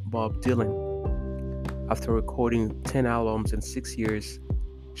young Bob Dylan. After recording 10 albums in 6 years,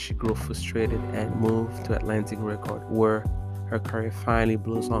 she grew frustrated and moved to Atlantic Records, where her career finally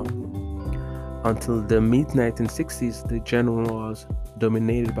blossomed. Until the mid-1960s, the genre was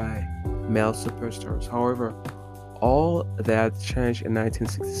dominated by male superstars. However, all that changed in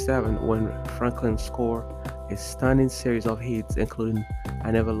 1967 when Franklin scored a stunning series of hits, including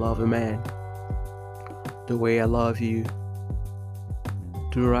I Never Loved a Man, The Way I Love You,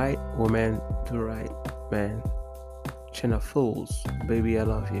 Do Right Woman, Do Right Man, Chain of Fools, Baby I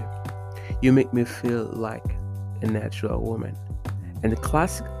Love You, You Make Me Feel Like a Natural Woman. And the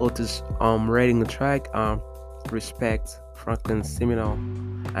classic Otis rating the track Respect, Franklin's seminal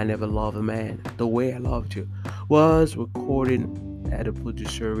I Never Loved a Man, The Way I Loved You, was recorded at the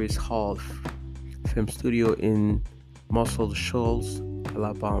Producer's Hall Film Studio in Muscle Shoals,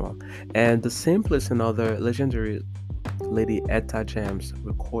 Alabama, and the simplest and other legendary Lady Etta James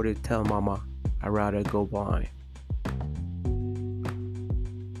recorded Tell Mama I'd Rather Go Blind.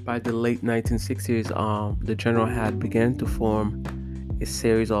 By the late 1960s, the genre had begun to form a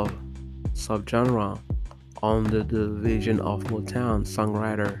series of subgenre under the vision of Motown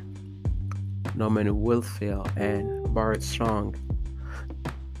songwriter Norman Whitfield and Barrett Strong.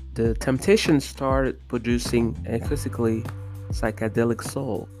 The Temptations started producing acoustically psychedelic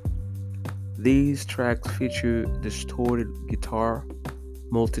soul. These tracks feature distorted guitar,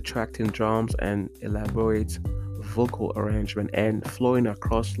 multi-tracking drums, and elaborate vocal arrangement, and flowing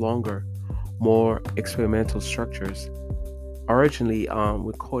across longer, more experimental structures. Originally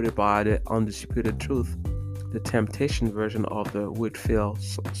recorded by the Undisputed Truth, the Temptation version of the Whitfield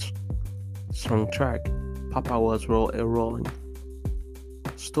song track, Papa Was Rolling.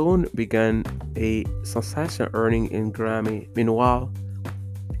 Stone began a sensation earning in Grammy. Meanwhile,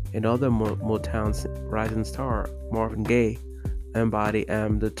 another Motown's rising star, Marvin Gaye, embodied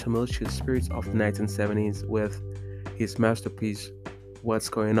the tumultuous spirits of the 1970s with his masterpiece, What's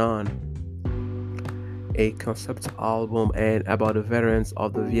Going On, a concept album and about the veterans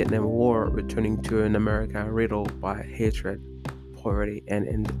of the Vietnam War returning to an America riddled by hatred, poverty, and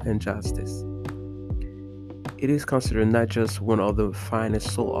injustice. It is considered not just one of the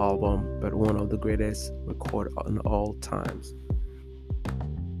finest soul albums, but one of the greatest recorded in all times.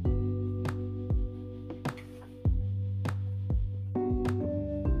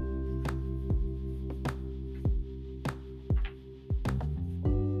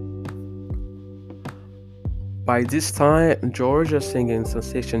 By this time, Georgia singing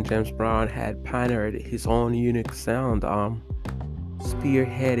sensation James Brown had pioneered his own unique sound,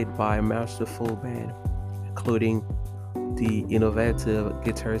 spearheaded by a masterful band, including the innovative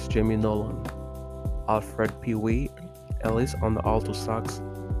guitarist Jimmy Nolan, Alfred Pee Wee Ellis on the alto sax,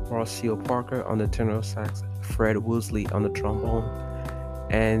 Rocio Parker on the tenor sax, Fred Woolsey on the trombone,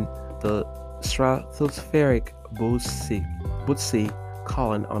 and the stratospheric Bootsy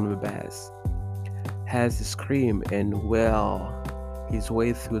Collins on the bass. As he screamed and well his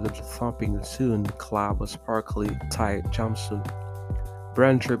way through the thumping soon clad a sparkly tight jumpsuit,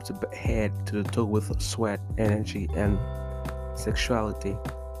 Brown dripped head to the toe with sweat, energy, and sexuality.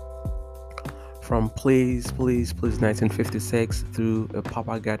 From Please, Please, Please 1956 through A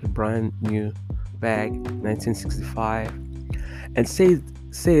Papa Got a Brand New Bag 1965 and Say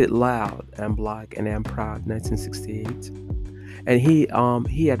It Loud, I'm Black and I'm Proud 1968. And he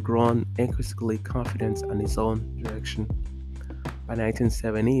had grown increasingly confident in his own direction. By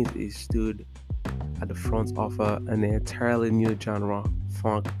 1970s, he stood at the front of an entirely new genre,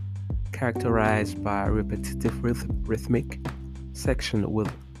 funk, characterized by a repetitive rhythmic section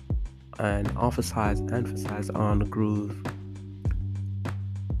with an emphasis on the groove.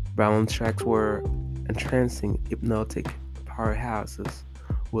 Brown's tracks were entrancing, hypnotic powerhouses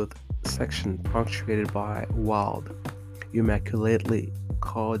with section punctuated by wild, immaculately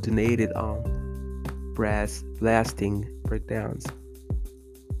coordinated brass blasting breakdowns.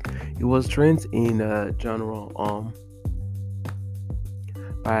 It was trained in genre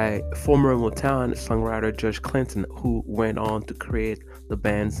by former Motown songwriter George Clinton, who went on to create the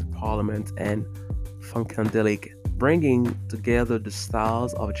bands Parliament and Funkadelic, bringing together the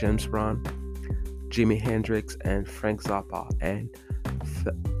styles of James Brown, Jimi Hendrix, and Frank Zappa, and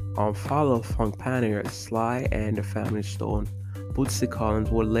fellow funk pioneer Sly and the Family Stone. Bootsy Collins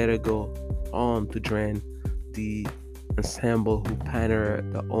would later go on to join the ensemble who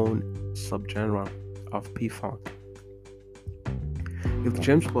pioneered their own subgenre of P-Funk. If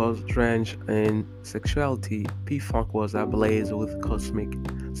James was drenched in sexuality, P-Funk was ablaze with cosmic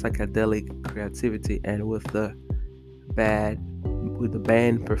psychedelic creativity, and with the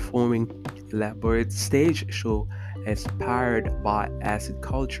band performing elaborate stage show inspired by acid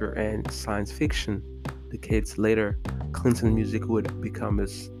culture and science fiction. Decades later, Clinton music would become a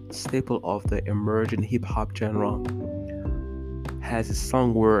staple of the emerging hip-hop genre, as his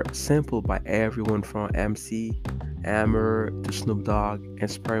songs were sampled by everyone from MC Hammer to Snoop Dogg,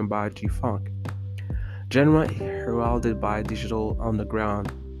 inspired by G-Funk. Genre heralded by Digital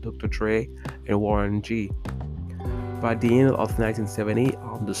Underground, Dr. Dre, and Warren G. By the end of 1970,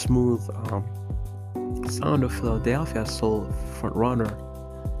 the smooth sound of Philadelphia soul frontrunner,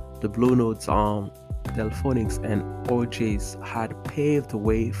 the Blue Notes, Delphonics, and OJs had paved the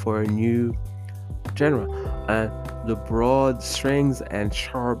way for a new genre, and the broad strings and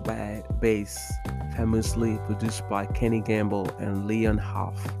sharp bass, famously produced by Kenny Gamble and Leon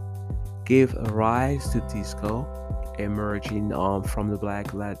Huff, gave a rise to disco, emerging from the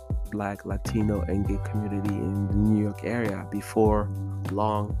Black, Latino, and gay community in the New York area. Before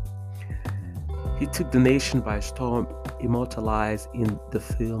long, he took the nation by storm, immortalized in the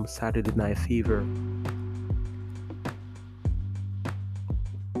film Saturday Night Fever.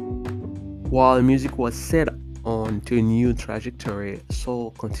 While music was set on on to a new trajectory,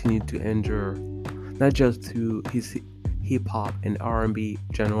 soul continued to endure, not just to his hip hop and R&B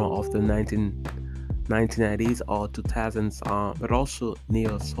genre of the 1990s or 2000s, but also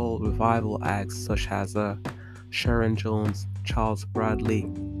neo soul revival acts such as Sharon Jones, Charles Bradley,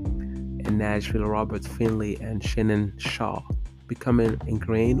 in Nashville, Robert Finley, and Shannon Shaw, becoming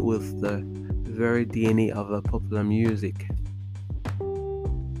ingrained with the very DNA of the popular music.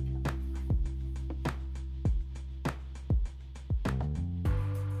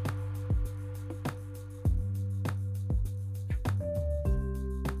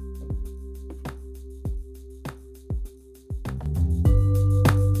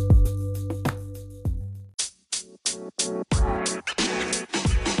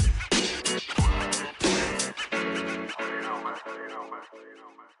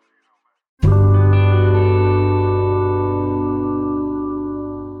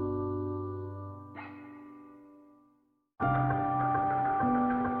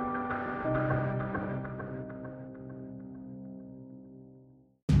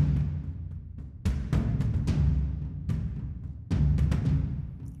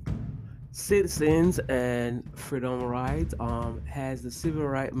 Citizens and freedom rights has the civil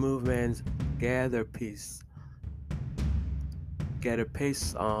rights movement gather peace gather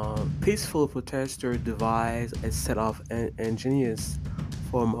pace peaceful protesters devise a set of ingenious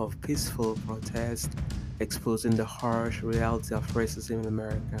form of peaceful protest exposing the harsh reality of racism in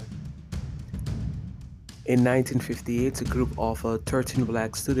America. In 1958, a group of 13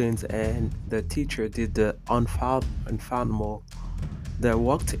 black students and the teacher did the unfathomable. They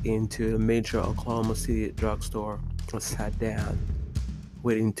walked into a major Oklahoma City drugstore and sat down,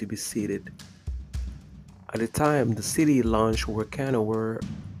 waiting to be seated. At the time, the city lunch workers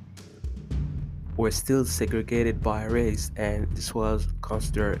were still segregated by race, and this was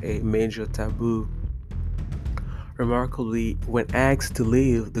considered a major taboo. Remarkably, when asked to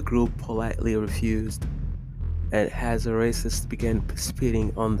leave, the group politely refused, and as the racists began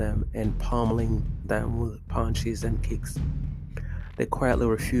spitting on them and pummeling them with punches and kicks, they quietly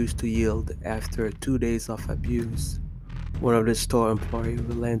refused to yield. After 2 days of abuse, one of the store employees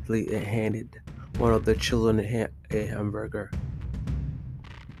relentlessly handed one of the children a hamburger.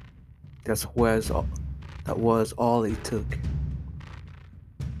 That was all, that was all it took.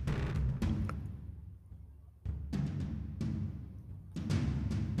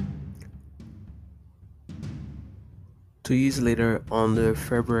 2 years later, on the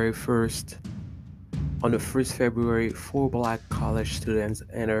 1st February, four black college students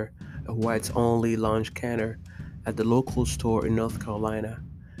enter a whites-only lunch counter at the local store in North Carolina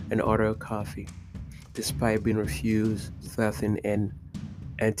and order coffee, despite being refused, threatened, and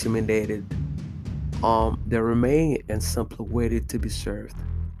intimidated. They remained and simply waited to be served.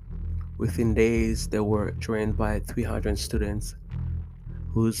 Within days, they were joined by 300 students,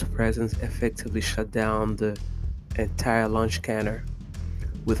 whose presence effectively shut down the entire lunch counter.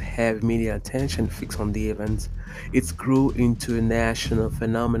 With heavy media attention fixed on the event, it grew into a national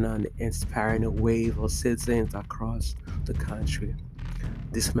phenomenon, inspiring a wave of citizens across the country,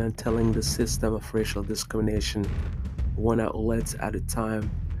 dismantling the system of racial discrimination one outlet at a time,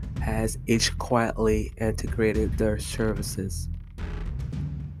 has each quietly integrated their services.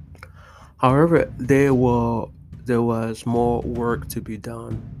 However, there was more work to be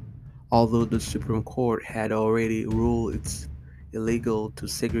done. Although the Supreme Court had already ruled it's illegal to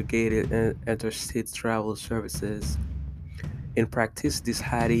segregate interstate travel services, in practice this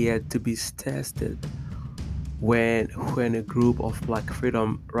had yet to be tested. When a group of Black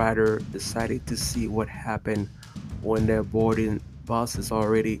Freedom Riders decided to see what happened when their boarding buses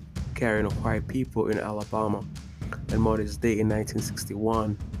already carrying white people in Alabama on Mother's Day in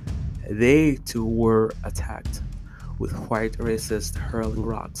 1961, they too were attacked, with white racists hurling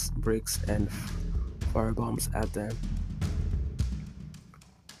rocks, bricks, and firebombs at them.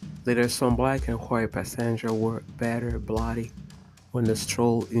 Later, some black and white passengers were battered bloody when they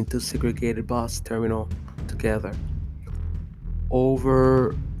strolled into segregated bus terminal together.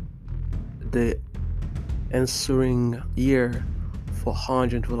 Over the ensuing year,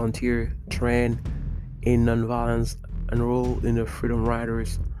 400 volunteers trained in nonviolence enrolled in the Freedom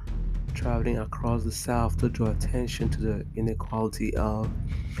Riders, traveling across the South to draw attention to the inequality of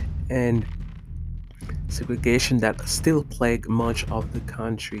and segregation that still plague much of the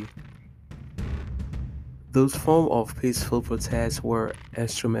country. Those forms of peaceful protest were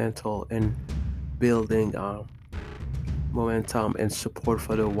instrumental in building momentum and support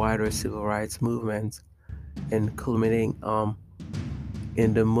for the wider civil rights movement and culminating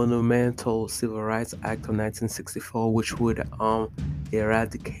in the monumental Civil Rights Act of 1964, which would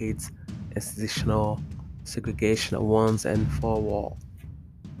eradicate institutional segregation once and for all.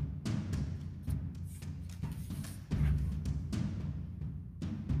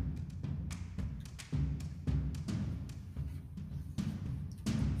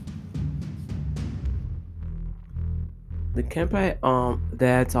 The campaign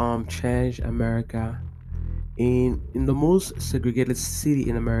that changed America in the most segregated city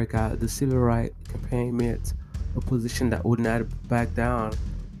in America, the Civil Rights Campaign met a position that would not back down.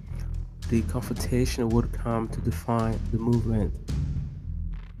 The confrontation would come to define the movement.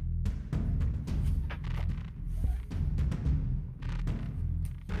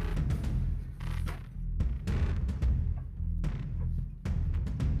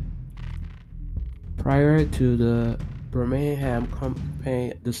 Prior to the Birmingham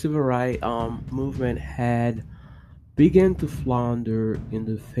campaign, the civil rights movement had began to flounder in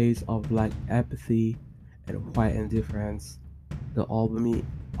the face of black apathy and white indifference. The Albany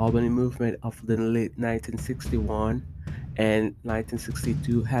movement of the late 1961 and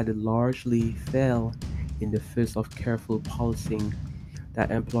 1962 had largely failed in the face of careful policing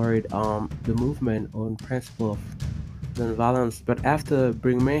that employed the movement on principle of nonviolence. But after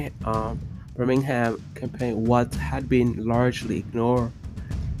Birmingham campaign, what had been largely ignored,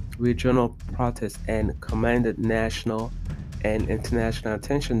 regional protests and commanded national and international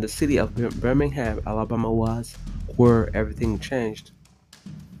attention, the city of Birmingham, Alabama was where everything changed.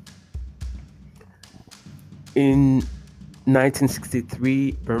 In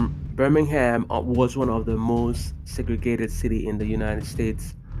 1963, Birmingham was one of the most segregated cities in the United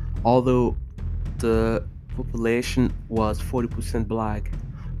States. Although the population was 40% black,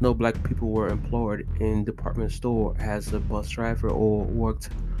 no black people were employed in department store as a bus driver or worked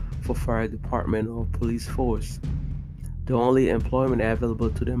for fire department or police force. The only employment available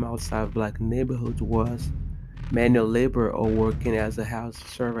to them outside black neighborhoods was manual labor or working as a house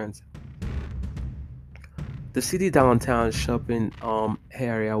servant. The city downtown shopping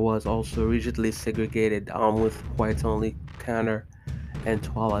area was also rigidly segregated with whites only counter and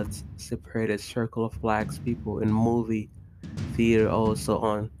toilets, separated circle of black people in movie theater also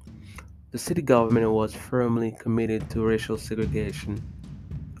on. The city government was firmly committed to racial segregation.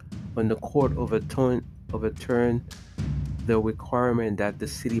 When the court overturned the requirement that the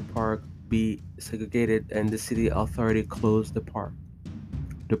city park be segregated and the city authority closed the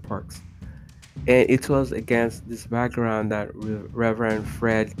parks. And it was against this background that Reverend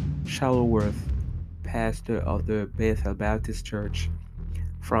Fred Shuttleworth, pastor of the Bethel Baptist Church,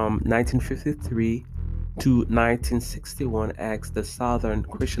 from 1953 to 1961 asked the Southern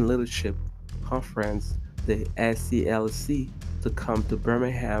Christian Leadership Conference, the SCLC, to come to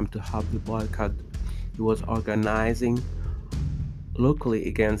Birmingham to help the boycott he was organizing locally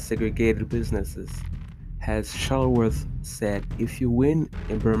against segregated businesses. As Shuttleworth said, if you win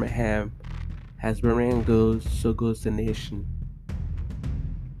in Birmingham, as Birmingham goes, so goes the nation.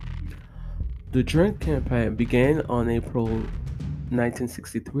 The joint campaign began on April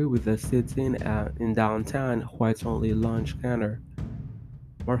 1963 with a sit-in in downtown whites-only lunch counter.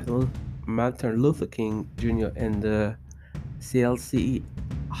 Martin, Martin Luther King Jr. and the CLC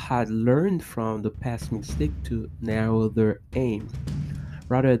had learned from the past mistake to narrow their aim.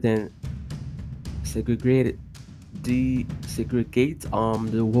 Rather than segregate desegregate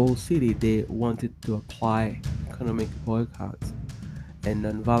the whole city, they wanted to apply economic boycotts and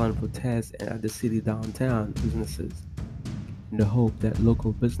nonviolent protests at the city downtown businesses in the hope that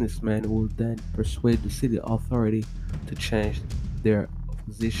local businessmen would then persuade the city authority to change their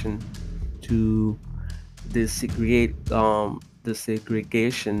opposition to the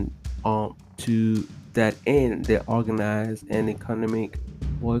segregation. To that end, they organized an economic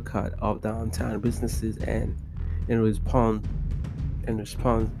boycott of downtown businesses, and in response,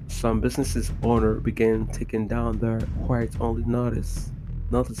 some businesses owner began taking down their whites-only notices.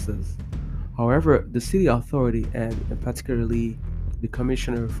 However, the city authority and particularly the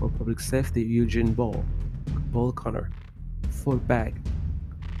Commissioner for Public Safety, Eugene Connor, fought back,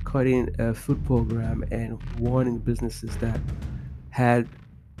 cutting a food program and warning businesses that had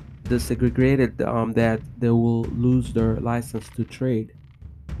desegregated that they will lose their license to trade.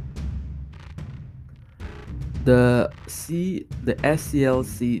 The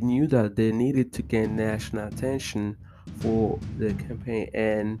SCLC knew that they needed to gain national attention for the campaign,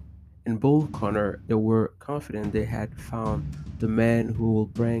 and in Bold Corner, they were confident they had found the man who will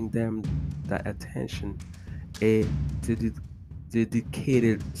bring them that attention. A dedi-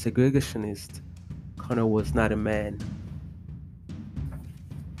 dedicated segregationist, Connor was not a man.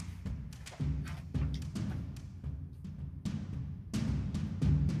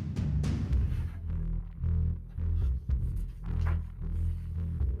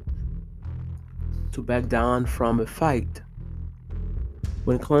 to back down from a fight.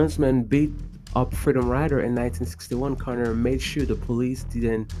 When Klansmen beat up Freedom Rider in 1961, Connor made sure the police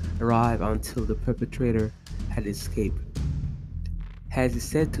didn't arrive until the perpetrator had escaped. As he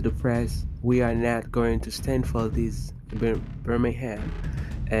said to the press, "We are not going to stand for this in Birmingham,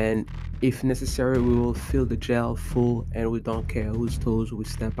 and if necessary, we will fill the jail full and we don't care whose toes we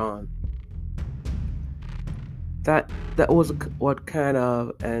step on." That was what kind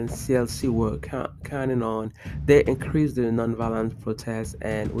of and CLC were counting on. They increased the nonviolent protests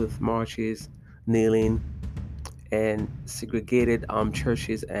and with marches, kneeling, and segregated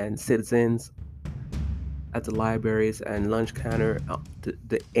churches and citizens at the libraries and lunch counter.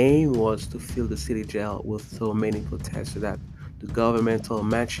 The aim was to fill the city jail with so many protesters that the governmental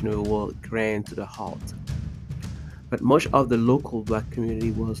machinery will grind to the halt. But much of the local black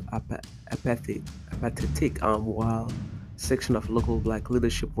community was apathetic, while section of local black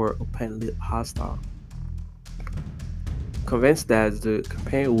leadership were openly hostile, convinced that the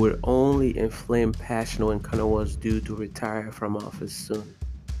campaign would only inflame passion when Connor was due to retire from office soon.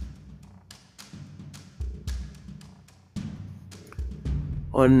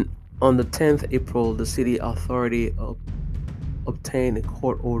 On on the 10th April, the city authority obtained a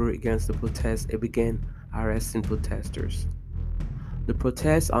court order against the protests and began arresting protesters. The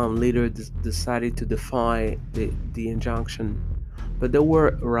protest leader decided to defy the injunction, but they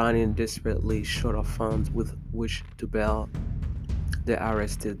were running desperately short of funds with which to bail the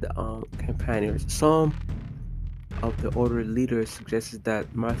arrested campaigners. Some of the order leaders suggested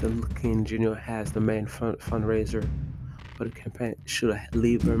that Martin Luther King Jr. as the main fundraiser for the campaign should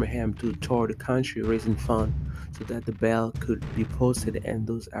leave Birmingham to tour the country raising funds so that the bail could be posted and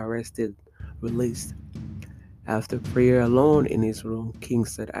those arrested released. After prayer alone in his room, King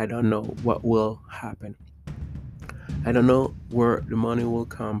said, "I don't know what will happen. I don't know where the money will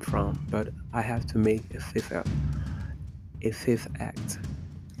come from, but I have to make a fifth act."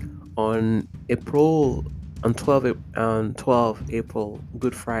 On April on 12 April,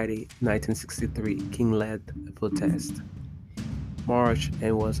 Good Friday, 1963, King led a protest march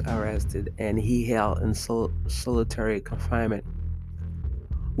and was arrested, and he held in solitary confinement.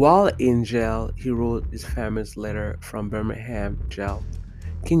 While in jail, he wrote his famous letter from Birmingham jail.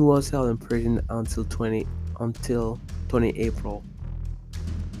 King was held in prison until 20 April.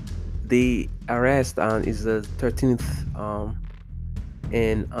 The arrest is the 13th,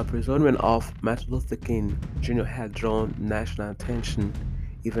 and imprisonment of Martin Luther King Jr. had drawn national attention.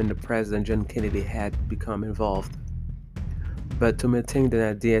 Even the President John Kennedy had become involved. But to maintain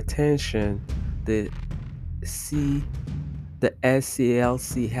the attention, the C the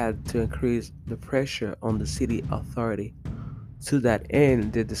SCLC had to increase the pressure on the city authority. To that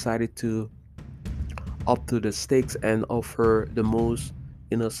end, they decided to up to the stakes and offer the most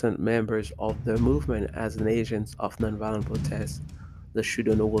innocent members of the movement as an agents of nonviolent protest the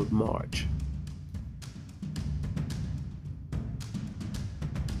Student World March.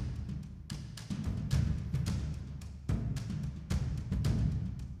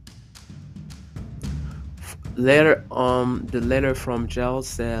 Later, the letter from jail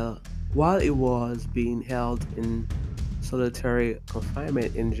cell, while it was being held in solitary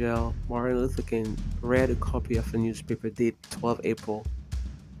confinement in jail, Martin Luther King read a copy of a newspaper dated 12 April,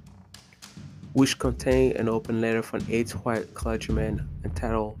 which contained an open letter from 8 white clergymen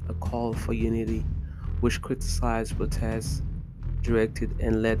entitled "A Call for Unity," which criticized protests directed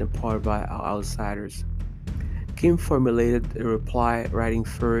and led in part by our outsiders. Kim formulated a reply, writing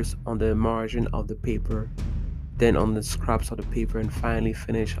first on the margin of the paper, then on the scraps of the paper, and finally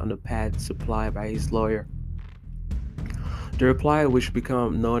finished on the pad supplied by his lawyer. The reply, which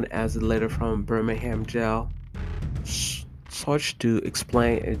became known as the letter from Birmingham jail, sought to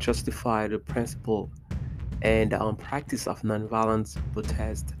explain and justify the principle and practice of nonviolent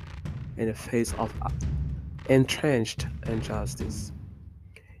protest in the face of entrenched injustice.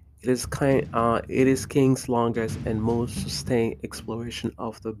 It is King's longest and most sustained exploration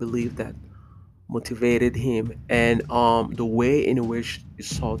of the belief that motivated him, and the way in which he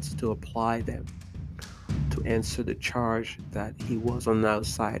sought to apply them to answer the charge that he was an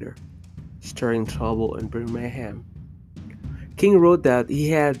outsider, stirring trouble in Birmingham. King wrote that he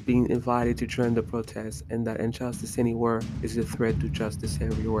had been invited to join the protest and that injustice anywhere is a threat to justice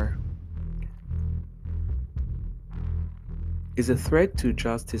everywhere. Is a threat to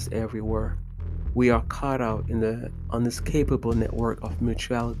justice everywhere. We are caught out in the unescapable network of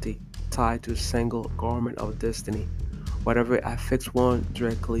mutuality tied to a single garment of destiny. Whatever affects one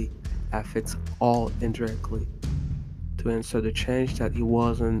directly affects all indirectly. To answer the change that he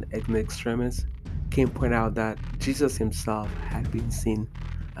wasn't an extremist, King pointed out that Jesus himself had been seen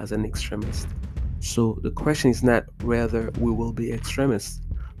as an extremist. So the question is not whether we will be extremists,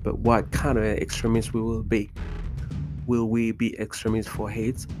 but what kind of extremists we will be. Will we be extremists for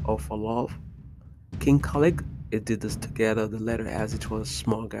hate or for love? King Khalid, it did this together, the letter as it was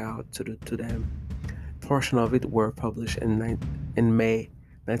smuggled out to them. Portion of it were published in May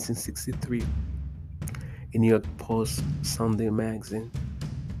 1963 in New York Post Sunday magazine.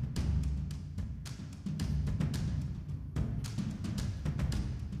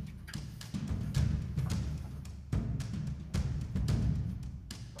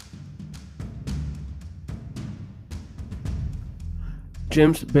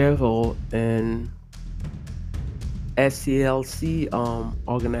 James Bevel, an SCLC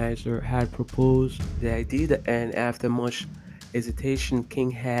organizer, had proposed the idea, and after much hesitation, King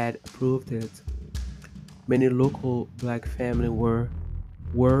had approved it. Many local black families were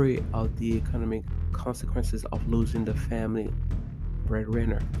worried of the economic consequences of losing the family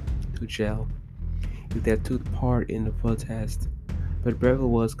breadwinner to jail if they took part in the protest. But Bevel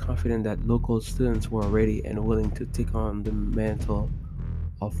was confident that local students were ready and willing to take on the mantle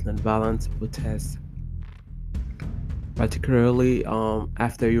of nonviolent protest, particularly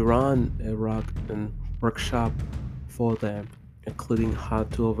after Iran, Iraq, and workshop for them, including how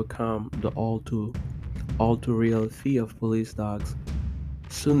to overcome the all too real fear of police dogs.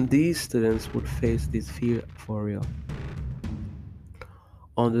 Soon these students would face this fear for real.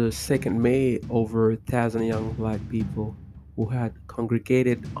 On the 2nd May, over 1,000 young black people who had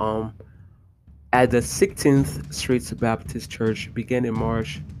congregated at the 16th Street Baptist Church began a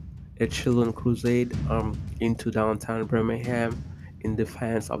march, a children crusade into downtown Birmingham in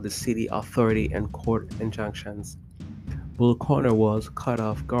defiance of the city authority and court injunctions. Bull Corner was caught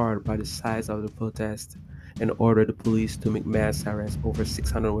off guard by the size of the protest and ordered the police to make mass arrests. Over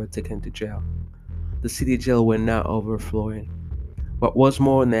 600 were taken to jail. The city jail were now overflowing. What was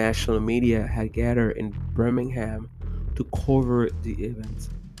more, national media had gathered in Birmingham to cover the event.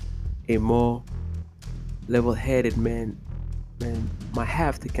 A more level-headed man might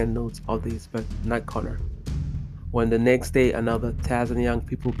have taken notes of this, but not Connor. When the next day another 1,000 young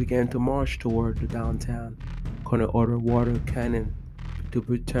people began to march toward the downtown, Connor ordered water cannon to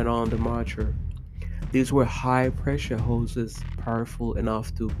be turned on the marcher. These were high-pressure hoses, powerful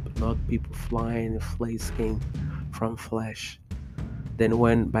enough to knock people flying and flay skin from flesh. Then,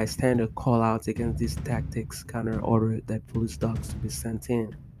 when bystanders called out against these tactics, Connor ordered that police dogs to be sent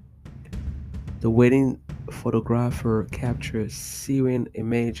in. The wedding photographer captured searing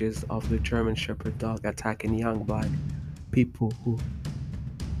images of the German Shepherd dog attacking young black people who,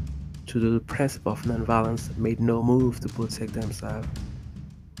 to the principle of nonviolence, made no move to protect themselves.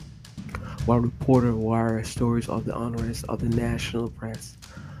 While reporters wired stories of the unrest of the national press,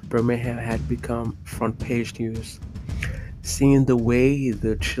 Birmingham had become front page news. Seeing the way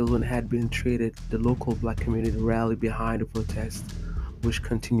the children had been treated, the local black community rallied behind the protest, which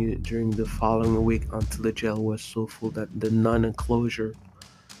continued during the following week until the jail was so full that the non-enclosure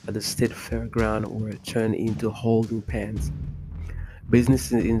at the state fairground were turned into holding pens.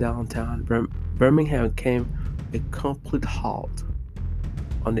 Businesses in downtown Birmingham came a complete halt.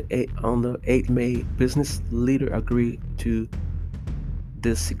 On the 8th May, business leader agreed to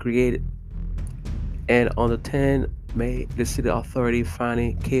desegregate, and on the 10th May, the city authority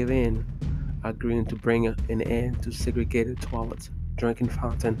finally caved in, agreeing to bring an end to segregated toilets, drinking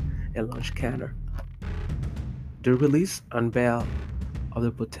fountain, and lunch counter. The release on bail of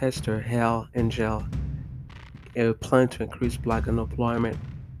the protester held in jail a plan to increase black unemployment.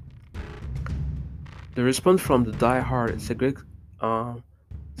 The response from the die-hard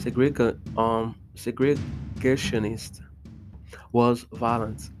segregationists was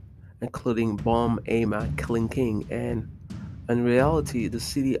violent, including bomb aim at killing King, and in reality, the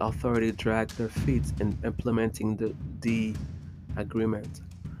city authority dragged their feet in implementing the agreement.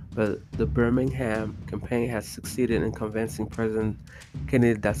 But the Birmingham campaign has succeeded in convincing President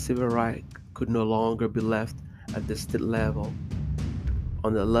Kennedy that civil rights could no longer be left at the state level.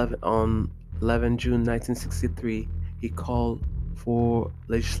 On 11 June 1963, he called for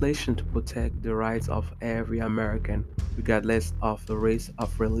legislation to protect the rights of every American, regardless of the race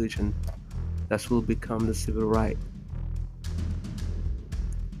of religion. That will become the Civil Rights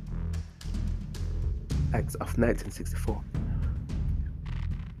Act of 1964.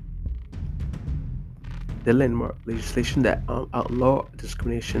 The landmark legislation that outlawed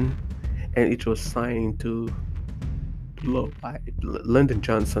discrimination, and it was signed into law by Lyndon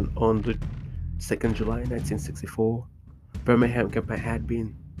Johnson on the 2nd July 1964. Birmingham campaign had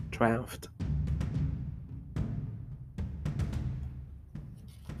been triumphed.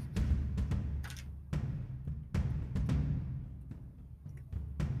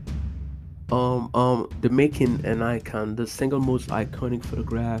 The making an icon, the single most iconic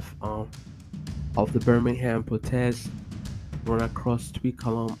photograph of the Birmingham protest, run across three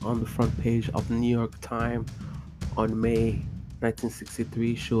columns on the front page of the New York Times on May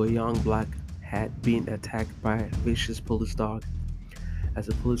 1963, show a young black hat being attacked by a vicious police dog. As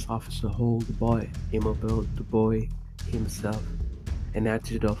a police officer holds the boy immobile, the boy himself, an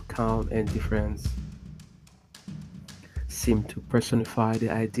attitude of calm and defiance, seemed to personify the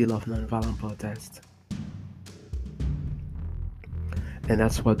ideal of nonviolent protest. And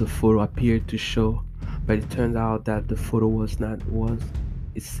that's what the photo appeared to show, but it turned out that the photo was not what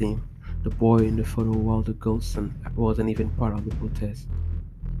it seemed. The boy in the photo, Walter Goldson, wasn't even part of the protest,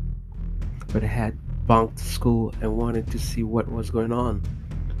 but had bunked school and wanted to see what was going on.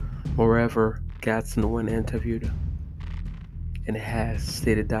 Moreover, Gadsden, when interviewed, and has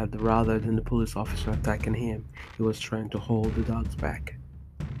stated that rather than the police officer attacking him, he was trying to hold the dogs back.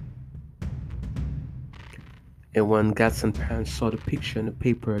 And when Gadsden's parents saw the picture in the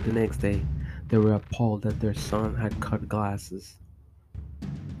paper the next day, they were appalled that their son had cut class.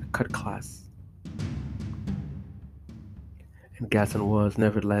 And Gadsden was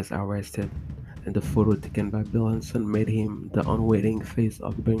nevertheless arrested, and the photo taken by Billingson made him the unwitting face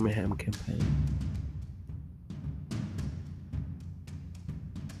of the Birmingham campaign.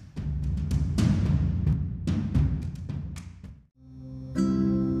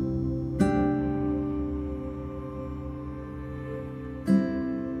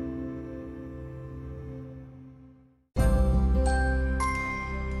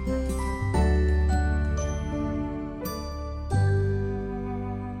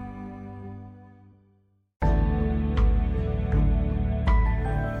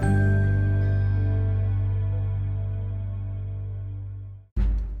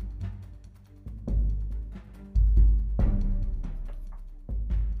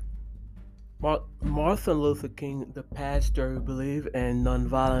 Martin Luther King, the pastor who believed in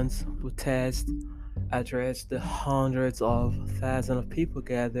nonviolence protest, addressed the hundreds of thousands of people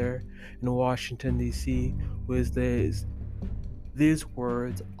gathered in Washington, D.C. with these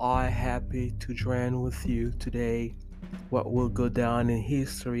words: "I happy to join with you today. What will go down in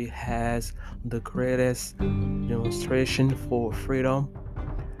history as the greatest demonstration for freedom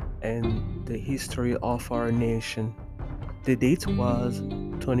in the history of our nation." The date was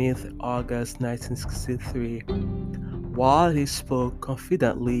 20th August 1963. While he spoke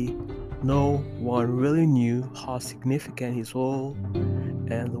confidently, no one really knew how significant his role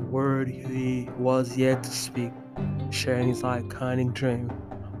and the word he was yet to speak, sharing his iconic dream,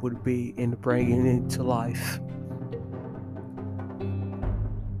 would be in bringing it to life.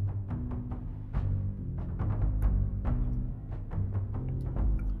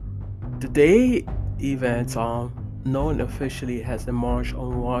 The day event, known officially as the March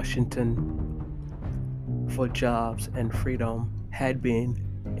on Washington for Jobs and Freedom, had been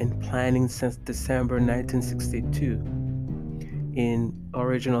in planning since December 1962. In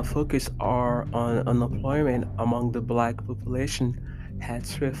original focus on unemployment among the black population had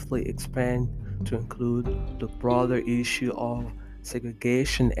swiftly expanded to include the broader issue of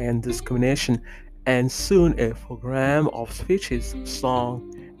segregation and discrimination, and soon a program of speeches,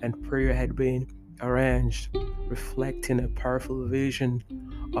 song, and prayer had been arranged, reflecting a powerful vision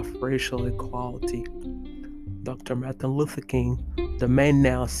of racial equality. Dr. Martin Luther King, the man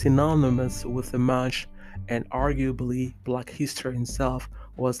now synonymous with the march and arguably Black history himself,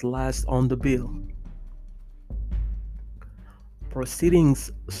 was last on the bill.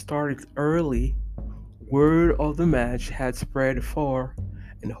 Proceedings started early. Word of the match had spread far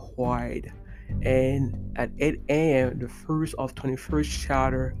and wide, and at 8 a.m., the first of 21st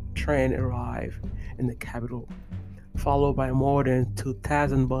charter train arrived in the capital, followed by more than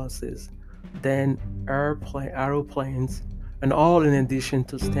 2,000 buses, then aeroplanes, and all in addition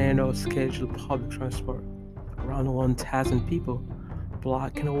to standard scheduled public transport. Around 1,000 people,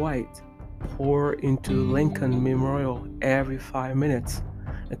 black and white, pour into Lincoln Memorial every 5 minutes,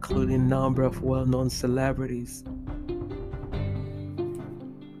 including a number of well-known celebrities.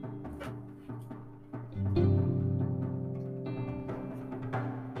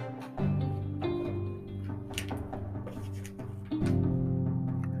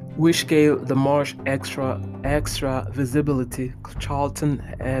 Which gave the march extra visibility. Charlton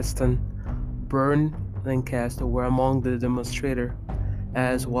Heston, Burt Lancaster were among the demonstrators,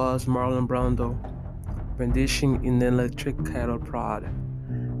 as was Marlon Brando, brandishing an electric cattle prod,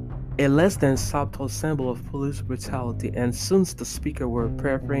 a less than subtle symbol of police brutality. And soon the speakers were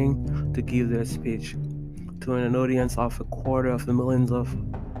preparing to give their speech to an audience of 250,000 of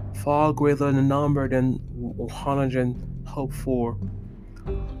far greater number than 100 hoped for.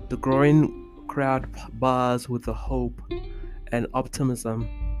 The growing crowd buzzed with the hope and optimism,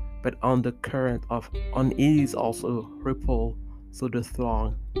 but undercurrent of unease also rippled through the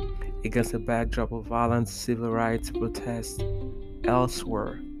throng. Against a backdrop of violent civil rights protests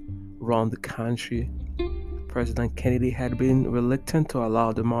elsewhere around the country, President Kennedy had been reluctant to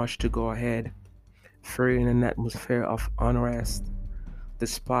allow the march to go ahead, fearing an atmosphere of unrest.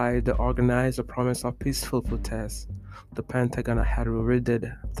 Despite the organized promise of peaceful protests, the Pentagon had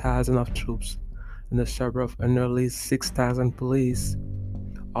raided thousands of troops in the suburb and nearly 6,000 police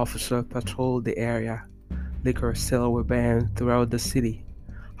officers patrolled the area. Liquor sales were banned throughout the city.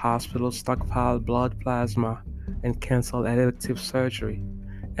 Hospitals stockpiled blood plasma and canceled elective surgery,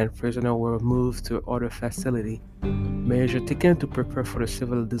 and prisoners were moved to other facilities. Measures taken to prepare for the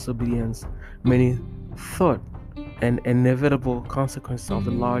civil disobedience. Many thought an inevitable consequence of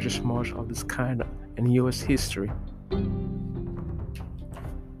the largest march of this kind in U.S. history.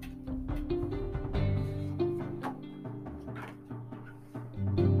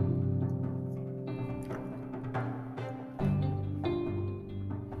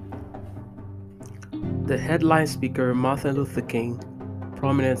 The headline speaker, Martin Luther King,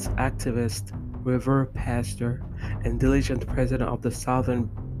 prominent activist, revered pastor, and diligent president of the Southern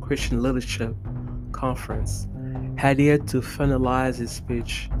Christian Leadership Conference, had yet to finalize his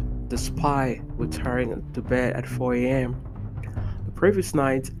speech, despite retiring to bed at 4 a.m. The previous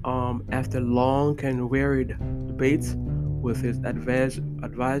night, after long and wearied debates with his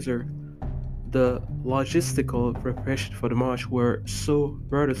advisor, the logistical preparations for the march were so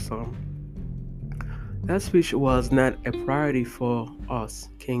burdensome. That speech was not a priority for us,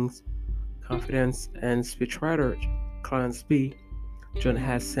 King's confidence and speechwriter Clarence B. John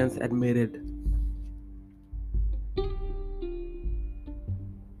has since admitted.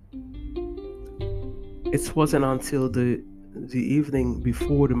 It wasn't until the evening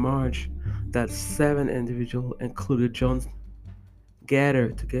before the march that 7 individuals, including John,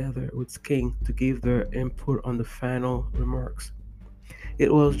 gathered together with King to give their input on the final remarks.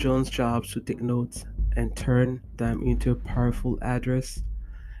 It was John's job to take notes and turn them into a powerful address,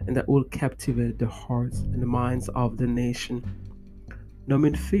 and that would captivate the hearts and the minds of the nation. No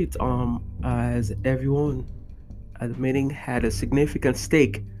mean feat, as everyone at the meeting had a significant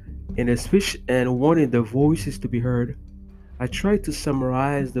stake in the speech and wanted their voices to be heard. I tried to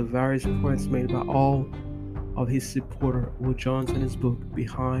summarize the various points made by all of his supporters with Johnson in his book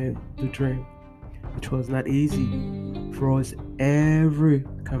Behind the Dream, which was not easy, for as every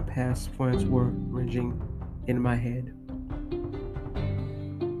compass points were ringing in my head.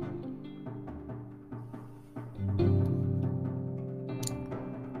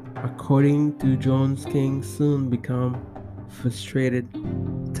 According to Jones, King soon became frustrated,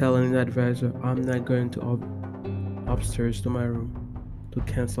 telling the advisor, "I'm not going to upstairs to my room to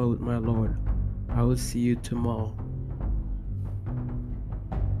cancel with my lord. I will see you tomorrow."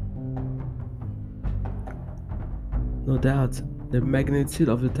 No doubt, the magnitude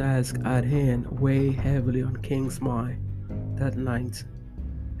of the task at hand weighed heavily on King's mind that night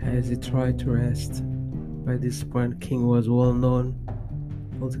as he tried to rest. By this point, King was a well-known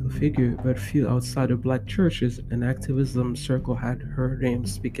political figure, but few outside the black churches and activism circle had heard him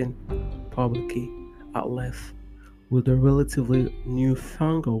speaking publicly at length. With the relatively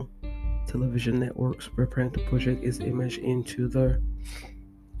newfangled television networks preparing to project his image into the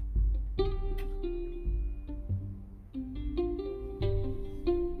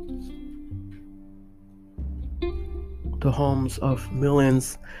homes of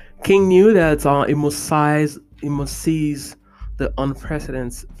millions, King knew that he must seize the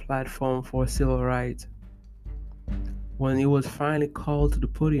unprecedented platform for civil rights. When he was finally called to the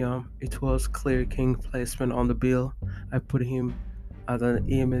podium, it was clear King's placement on the bill had put him at an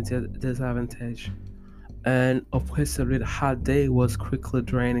immediate disadvantage. An oppressively hot day was quickly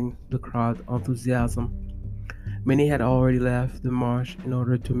draining the crowd enthusiasm. Many had already left the march in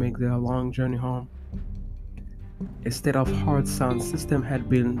order to make their long journey home. A state of hard sound system had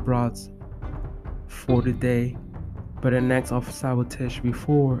been brought for the day, but an act of sabotage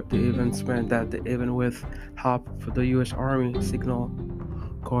before the event meant that even with help from the U.S. Army signal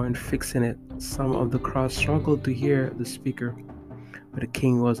corps in fixing it, some of the crowd struggled to hear the speaker. But the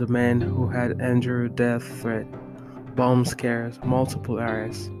king was a man who had endured death threat, bomb scares, multiple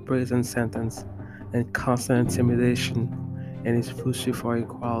arrests, prison sentence, and constant intimidation in his pursuit for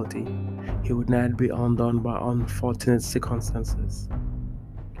equality. He would not be undone by unfortunate circumstances.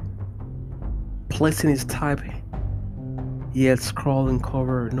 Placing his type yet scrawling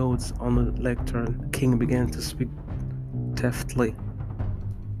cover notes on the lectern, King began to speak deftly.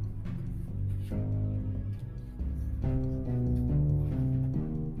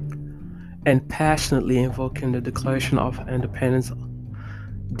 and passionately invoking the Declaration of Independence,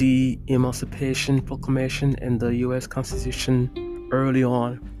 the Emancipation Proclamation, and the U.S. Constitution early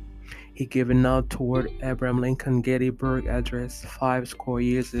on. He gave a nod toward Abraham Lincoln Gettysburg Address 5 score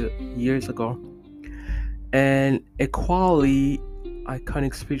years ago, an equally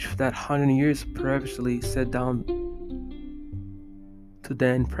iconic speech that 100 years previously set down to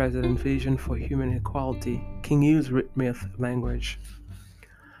then President vision for human equality. King used rhythmic language,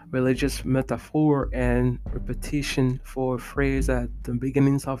 religious metaphor, and repetition for a phrase at the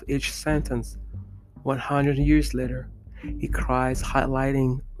beginnings of each sentence. 100 years later, he cries,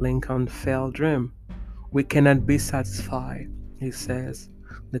 highlighting Lincoln's failed dream. We cannot be satisfied, he says,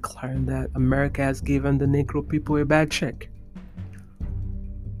 declaring that America has given the Negro people a bad check.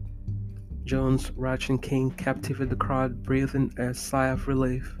 Jones, watching King captivate the crowd, breathing a sigh of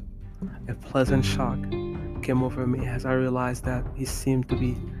relief. A pleasant shock came over me as I realized that he seemed to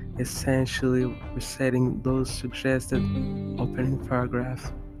be essentially reciting those suggested opening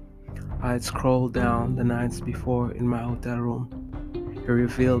paragraphs I had scrolled down the nights before in my hotel room. He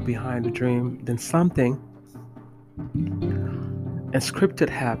revealed behind the dream, then something unscripted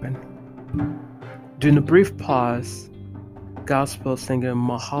happened. During a brief pause, gospel singer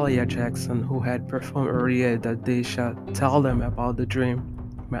Mahalia Jackson, who had performed earlier that day, shall tell them about the dream.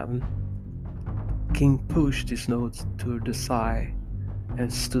 Madeline. King pushed his notes to the side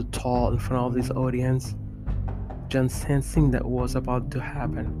and stood tall in front of his audience. John, sensing that was about to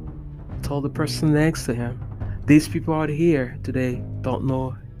happen, told the person next to him, "These people out here today don't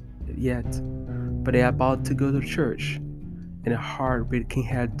know it yet, but they're about to go to church." In a heartbeat, King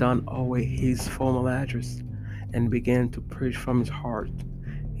had done away his formal address and began to preach from his heart,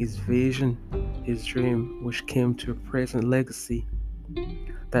 his vision, his dream, which came to a present legacy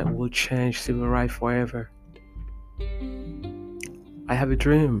that will change civil rights forever. "I have a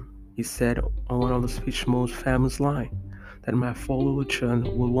dream," he said on one of the speech's most famous lines, "that my fellow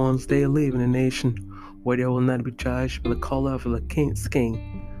children will once day live in a nation where they will not be judged by the color of the skin,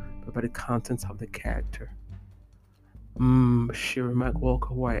 but by the contents of the character." She remarked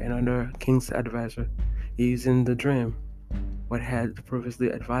Walker White, another King's advisor, using the dream, what had previously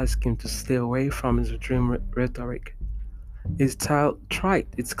advised him to stay away from his dream rhetoric. It's trite,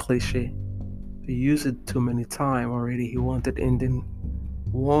 it's cliche. He used it too many times already. He wanted ending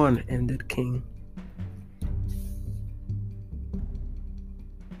one ended king.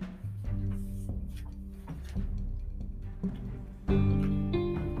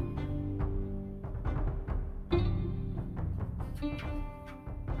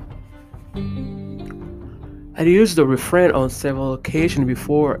 I'd used the refrain on several occasions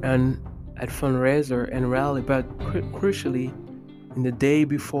before and at fundraiser and rally, but crucially, in the day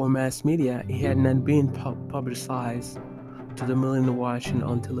before mass media, it had not been publicized to the million watching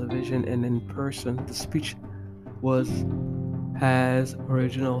on television and in person. The speech was as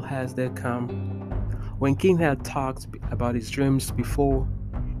original as they come. When King had talked about his dreams before,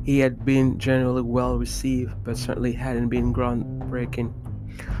 he had been generally well received, but certainly hadn't been groundbreaking.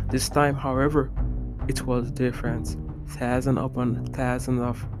 This time, however, it was different. Thousands upon thousands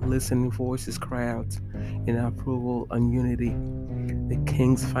of listening voices cried out in approval and unity. The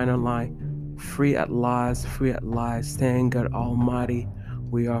King's final line, free at last, thank God Almighty,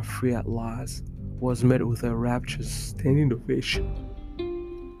 we are free at last, was met with a rapturous standing ovation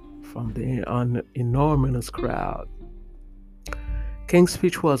from the enormous crowd. King's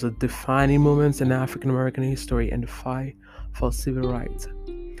speech was a defining moment in African American history and the fight for civil rights.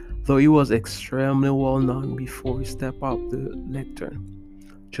 Though he was extremely well known before he stepped up the lectern,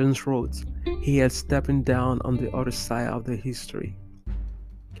 Jones wrote, he had stepping down on the other side of the history.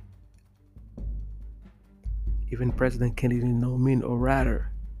 Even President Kennedy, no mean orator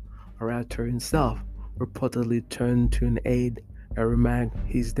himself, reportedly turned to an aide and remarked,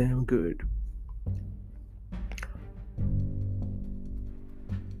 "He's damn good."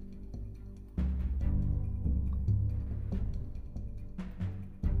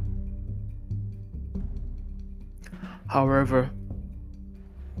 However,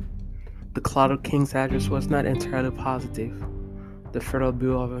 the cloud of King's address was not entirely positive. The Federal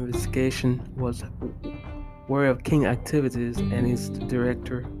Bureau of Investigation was aware of King's activities, and its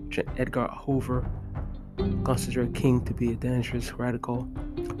director, Edgar Hoover, considered King to be a dangerous radical.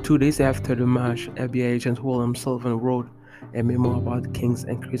 2 days after the march, FBI agent William Sullivan wrote a memo about King's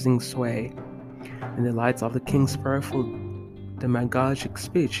increasing sway. In the light of the King's powerful demagogic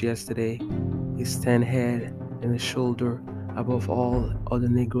speech yesterday, he stand head and shoulder above all other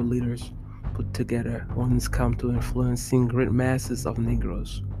Negro leaders put together when it's come to influencing great masses of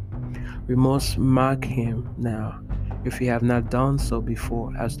Negroes. We must mark him now if he have not done so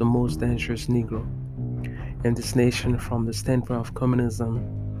before, as the most dangerous Negro in this nation from the standpoint of communism,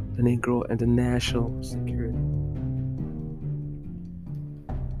 the Negro, and the national security.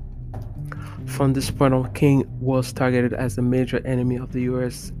 From this point on, King was targeted as a major enemy of the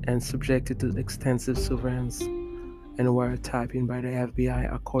US and subjected to extensive surveillance and wiretapping by the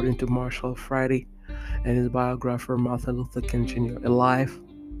FBI, according to Marshall Friday and his biographer Martin Luther King Jr. Alive,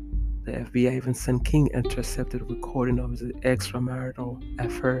 the FBI even sent King intercepted recording of his extramarital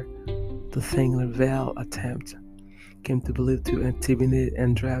affair, the thing Lavelle attempt came to believe to intimidate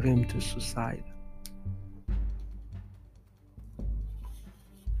and drive him to suicide.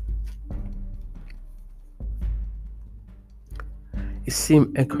 It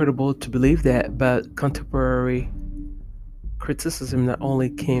seemed incredible to believe that, but contemporary criticism not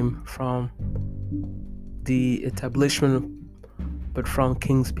only came from the establishment but from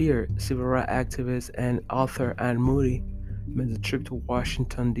King's peer, civil rights activist and author Anne Moody made the trip to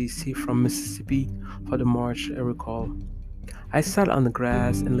Washington, D.C. from Mississippi for the march, I recall. I sat on the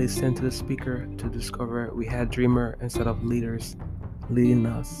grass and listened to the speaker to discover we had dreamers instead of leaders leading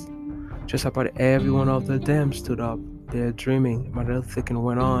us. Just about every one of them stood up, there dreaming. Martin Luther King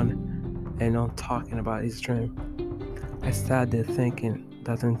went on and on talking about his dream. I sat there thinking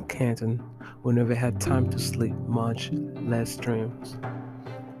that in Canton we never had time to sleep, much less dreams.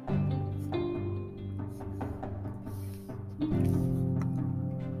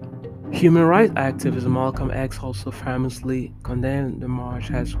 Human rights activist Malcolm X also famously condemned the march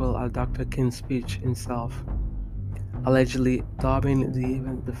as well as Dr. King's speech himself, allegedly dubbing the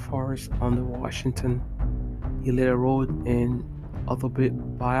event the force on the Washington. He later wrote in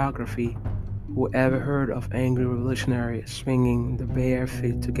autobiography, "Whoever heard of angry revolutionary swinging the bare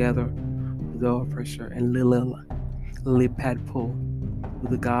feet together with the oppressor and lily pad pull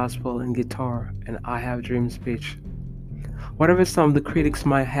with the gospel and guitar and I Have Dreams speech." Whatever some of the critics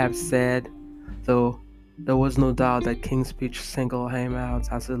might have said, though, there was no doubt that King's speech singled him out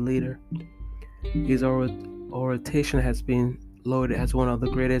as a leader. His oration has been lauded as one of the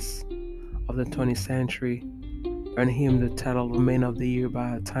greatest of the 20th century, earned him the title of Man of the Year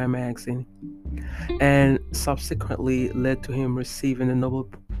by Time magazine, and subsequently led to him receiving the Nobel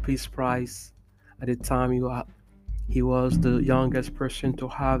Peace Prize. At the time, he was the youngest person to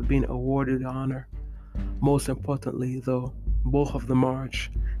have been awarded the honor. Most importantly, though, both of the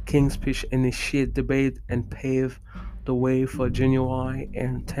march, King's speech initiated debate and paved the way for genuine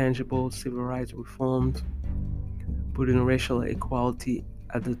and tangible civil rights reforms, putting racial equality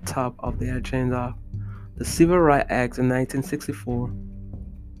at the top of the agenda. The Civil Rights Act in 1964,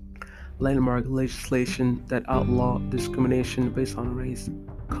 landmark legislation that outlawed discrimination based on race,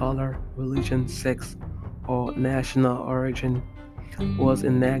 color, religion, sex, or national origin, was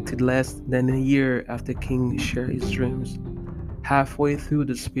enacted less than a year after King shared his dreams. Halfway through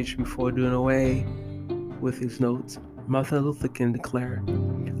the speech before doing away with his notes, Martin Luther King declared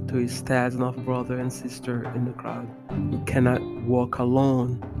to his thousands of brothers and sisters in the crowd, "We cannot walk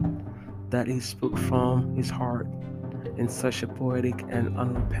alone," that he spoke from his heart in such a poetic and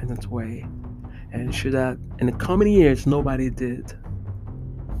unrepentant way, and sure that in the coming years nobody did.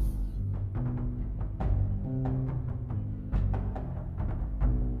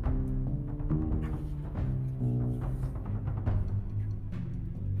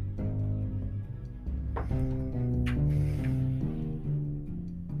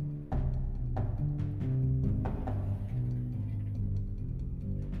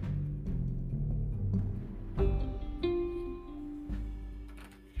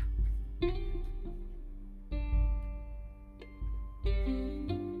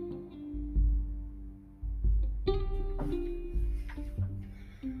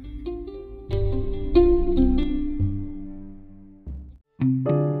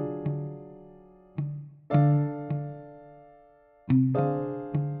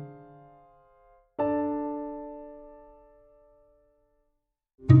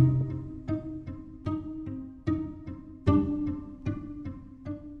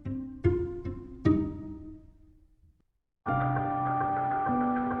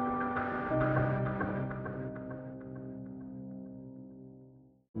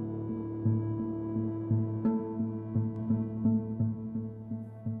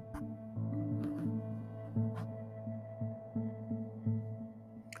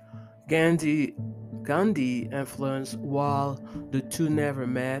 Gandhi Gandhi influence. While the two never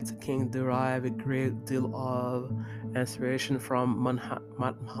met, King derived a great deal of inspiration from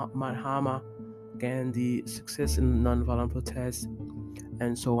Mahatma Gandhi's success in nonviolent protest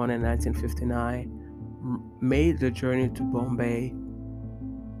and so on in 1959, made the journey to Bombay,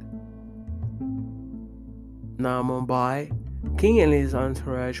 Now, Mumbai, King and his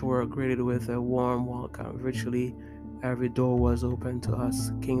entourage were greeted with a warm welcome. Virtually every door was open to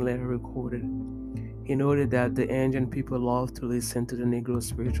us, King later recorded. He noted that the Indian people loved to listen to the Negro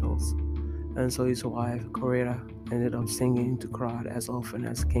spirituals, and so his wife, Coretta, ended up singing to crowd as often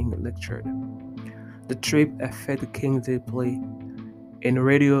as King lectured. The trip affected King deeply. In a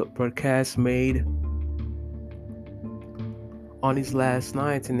radio broadcast made on his last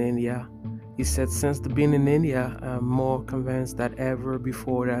night in India, he said, "Since being in India, I'm more convinced than ever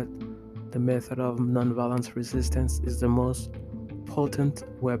before that the method of nonviolent resistance is the most potent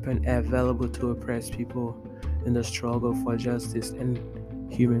weapon available to oppress people in the struggle for justice and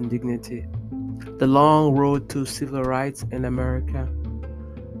human dignity." The long road to civil rights in America.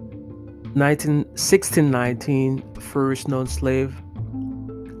 1619, first non-slave,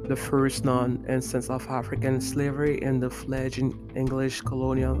 the first known instance of African slavery in the fledgling English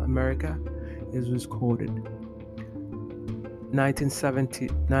colonial America, is recorded.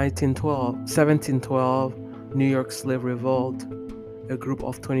 1712, New York slave revolt. A group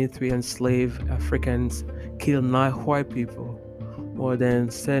of 23 enslaved Africans killed 9 white people. More than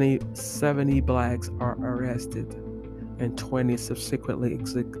 70 blacks are arrested and 20 subsequently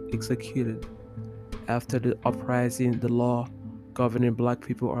executed. After the uprising, the law governing black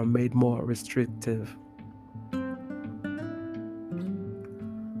people are made more restrictive.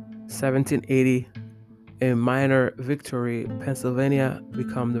 1780, a minor victory, Pennsylvania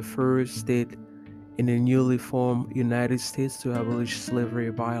became the first state in the newly formed United States to abolish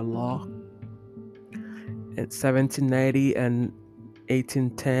slavery by law. In 1790 and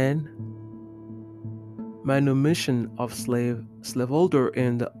 1810, manumission of slaveholder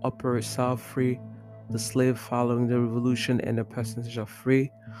in the Upper South free the slave following the Revolution, and the percentage of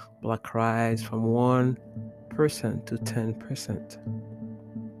free black rise from 1% to 10%.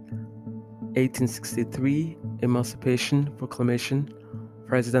 1863, Emancipation Proclamation.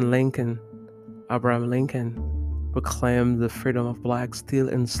 President Abraham Lincoln, proclaimed the freedom of blacks still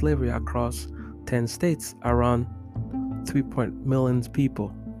in slavery across 10 states, around 3 million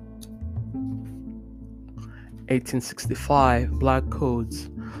people. 1865, Black Codes.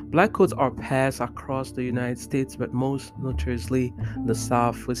 Black codes are passed across the United States, but most notoriously in the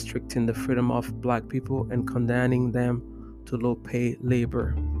South, restricting the freedom of black people and condemning them to low-paid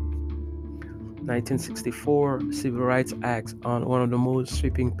labor. 1964, Civil Rights Act, on one of the most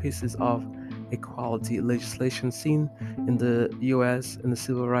sweeping pieces of equality legislation seen in the U.S. and the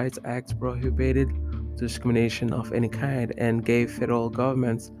Civil Rights Act prohibited discrimination of any kind and gave federal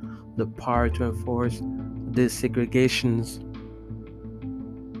governments the power to enforce desegregations.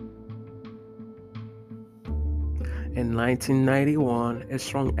 In 1991, a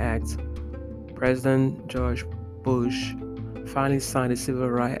strong act, President George Bush finally signed the Civil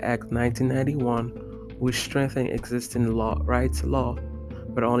Rights Act 1991, which strengthened existing rights law,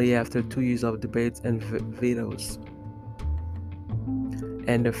 but only after 2 years of debates and vetoes.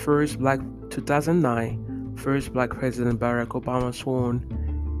 And the 2009, first black president, Barack Obama, sworn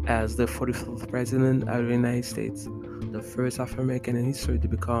as the 45th president of the United States, the first African-American in history to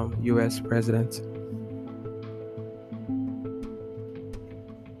become U.S. president.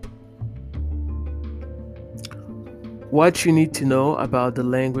 What you need to know about the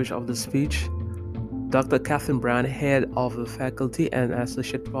language of the speech. Dr. Catherine Brown, head of the faculty and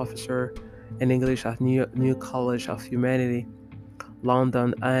associate professor in English at New College of Humanity,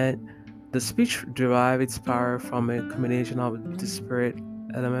 London, and the speech derives its power from a combination of disparate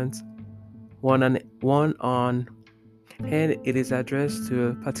elements. One on hand, it is addressed to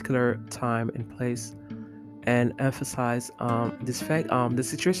a particular time and place, and emphasize this fact. The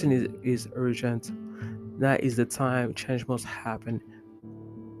situation is urgent. That is the time change must happen.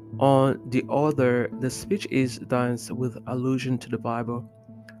 On the other, the speech is done with allusion to the Bible,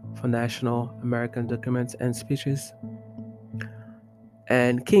 foundational American documents and speeches.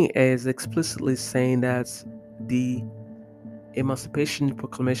 And King is explicitly saying that the Emancipation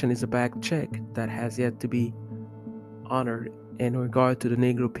Proclamation is a back check that has yet to be honored in regard to the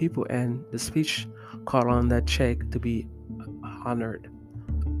Negro people, and the speech called on that check to be honored.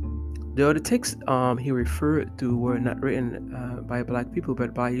 The other texts he referred to were not written by black people,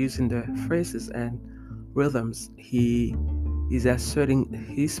 but by using the phrases and rhythms, he is asserting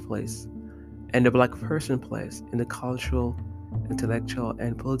his place and the black person place in the cultural, intellectual,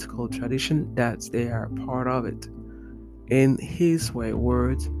 and political tradition that they are part of it. In his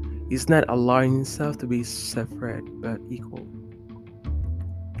words, he's not allowing himself to be separate but equal.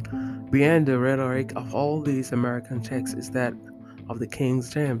 Behind the rhetoric of all these American texts is that of the King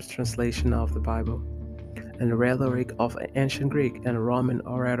James translation of the Bible, and the rhetoric of an ancient Greek and Roman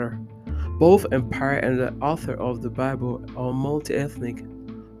orator. Both empire and the author of the Bible are multi-ethnic.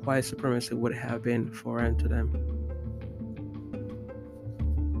 White supremacy would have been foreign to them.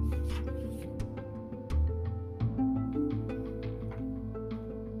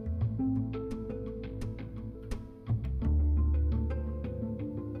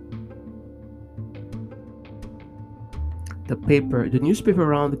 The newspaper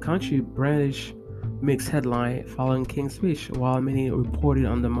around the country brandished mixed headline following King's speech, while many reported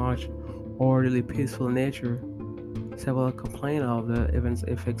on the march orderly, peaceful nature. Several complained of the event's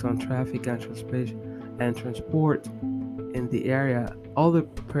effects on traffic and transport in the area. Others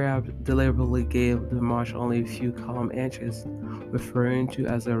perhaps deliberately gave the march only a few column inches, referring to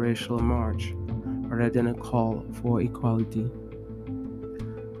as a racial march rather than a call for equality.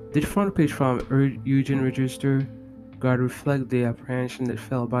 The front page from Eugene Register Guard reflect the apprehension that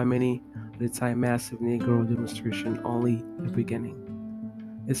felt by many at the time massive Negro demonstration only the beginning.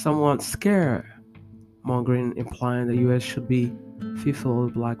 It's somewhat scare mongering implying the US should be fearful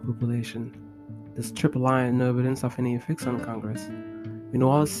of the black population. This triple line no evidence of any effects on Congress.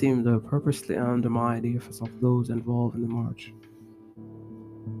 Meanwhile, seemed to purposely undermine the efforts of those involved in the march.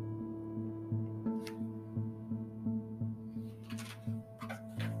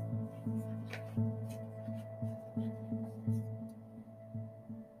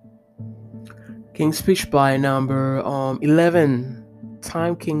 King's speech by number 11.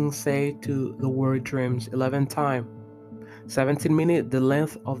 Time King said to the word dreams 11 time. 17 minutes the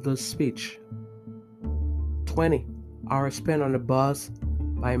length of the speech. 20 hours spent on the bus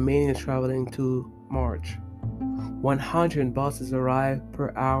by many traveling to March. 100 buses arrive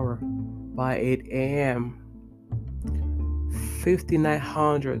per hour by 8 a.m.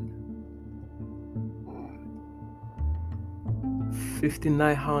 5,900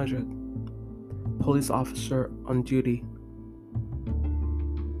 police officer on duty.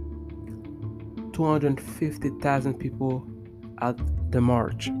 250,000 people at the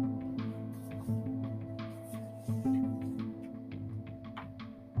march.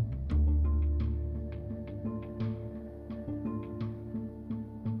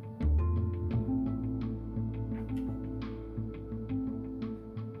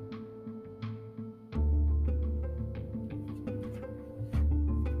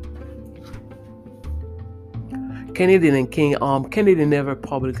 Kennedy and King. Kennedy never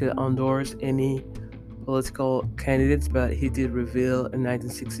publicly endorsed any political candidates, but he did reveal in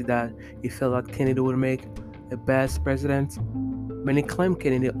 1960 that he felt that Kennedy would make the best president. Many claim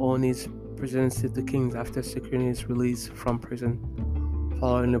Kennedy owed his presidency to King after securing his release from prison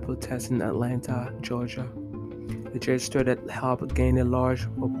following the protests in Atlanta, Georgia. The gesture that helped gain a large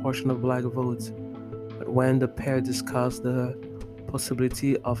proportion of black votes. But when the pair discussed the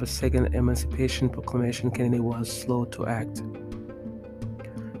possibility of a second Emancipation Proclamation, Kennedy was slow to act.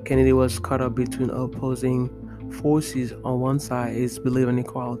 Kennedy was caught up between opposing forces. On one side, his belief in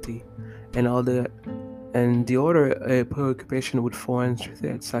equality, and the other, a preoccupation with foreign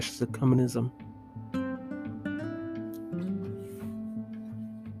threats such as communism.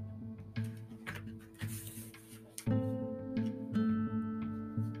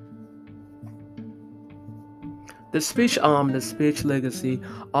 The speech legacy.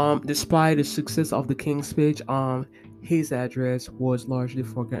 Despite the success of the King's speech, his address was largely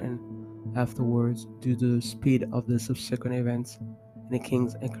forgotten afterwards due to the speed of the subsequent events and the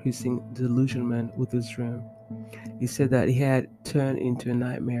King's increasing disillusionment with his dream. He said that he had turned into a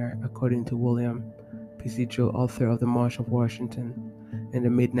nightmare, according to William P.C. Joe, author of the March of Washington in the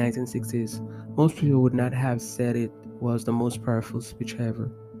mid-1960s. Most people would not have said it was the most powerful speech ever.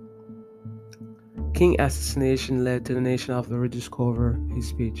 King's assassination led to the nation of rediscover his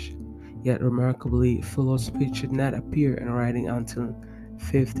speech. Yet remarkably, Fuller's speech did not appear in writing until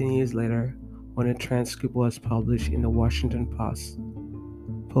 15 years later, when a transcript was published in the Washington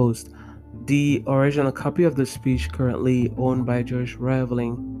Post. The original copy of the speech, currently owned by George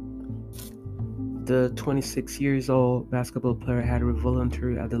Raveling, the 26-year-old basketball player, had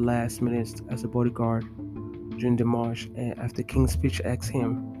volunteered at the last minute as a bodyguard during the march, and after King's speech asked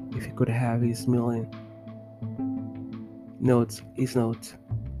him if he could have his notes.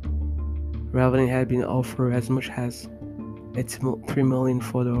 Raveling had been offered as much as $3 million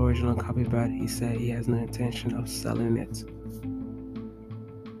for the original copy, but he said he has no intention of selling it.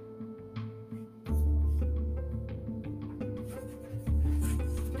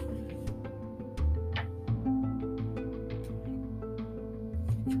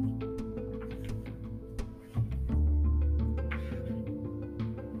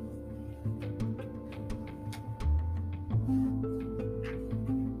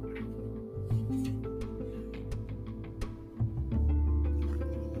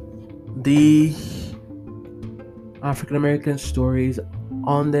 The African American story is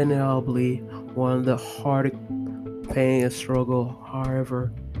undeniably one of the hardest pain and struggle.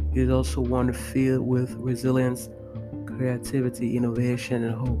 However, it is also one filled with resilience, creativity, innovation,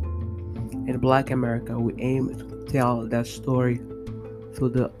 and hope. In Black America, we aim to tell that story through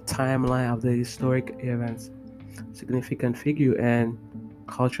the timeline of the historic events, significant figure, and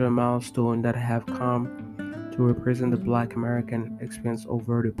cultural milestone that have come to represent the Black American experience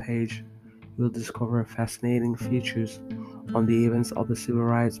over the page. You'll discover fascinating features on the events of the civil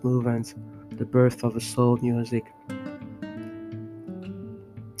rights movement, the birth of soul music,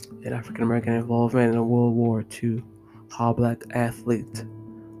 and African American involvement in World War II, how black athletes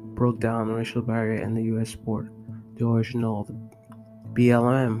broke down racial barrier in the U.S. sport, the origin of the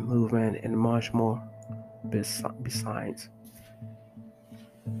BLM movement, and much more besides.